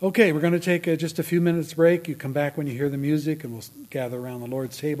 Okay, we're going to take just a few minutes break. You come back when you hear the music, and we'll gather around the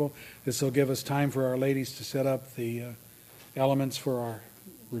Lord's table. This will give us time for our ladies to set up the elements for our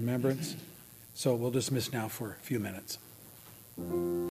remembrance. So we'll dismiss now for a few minutes.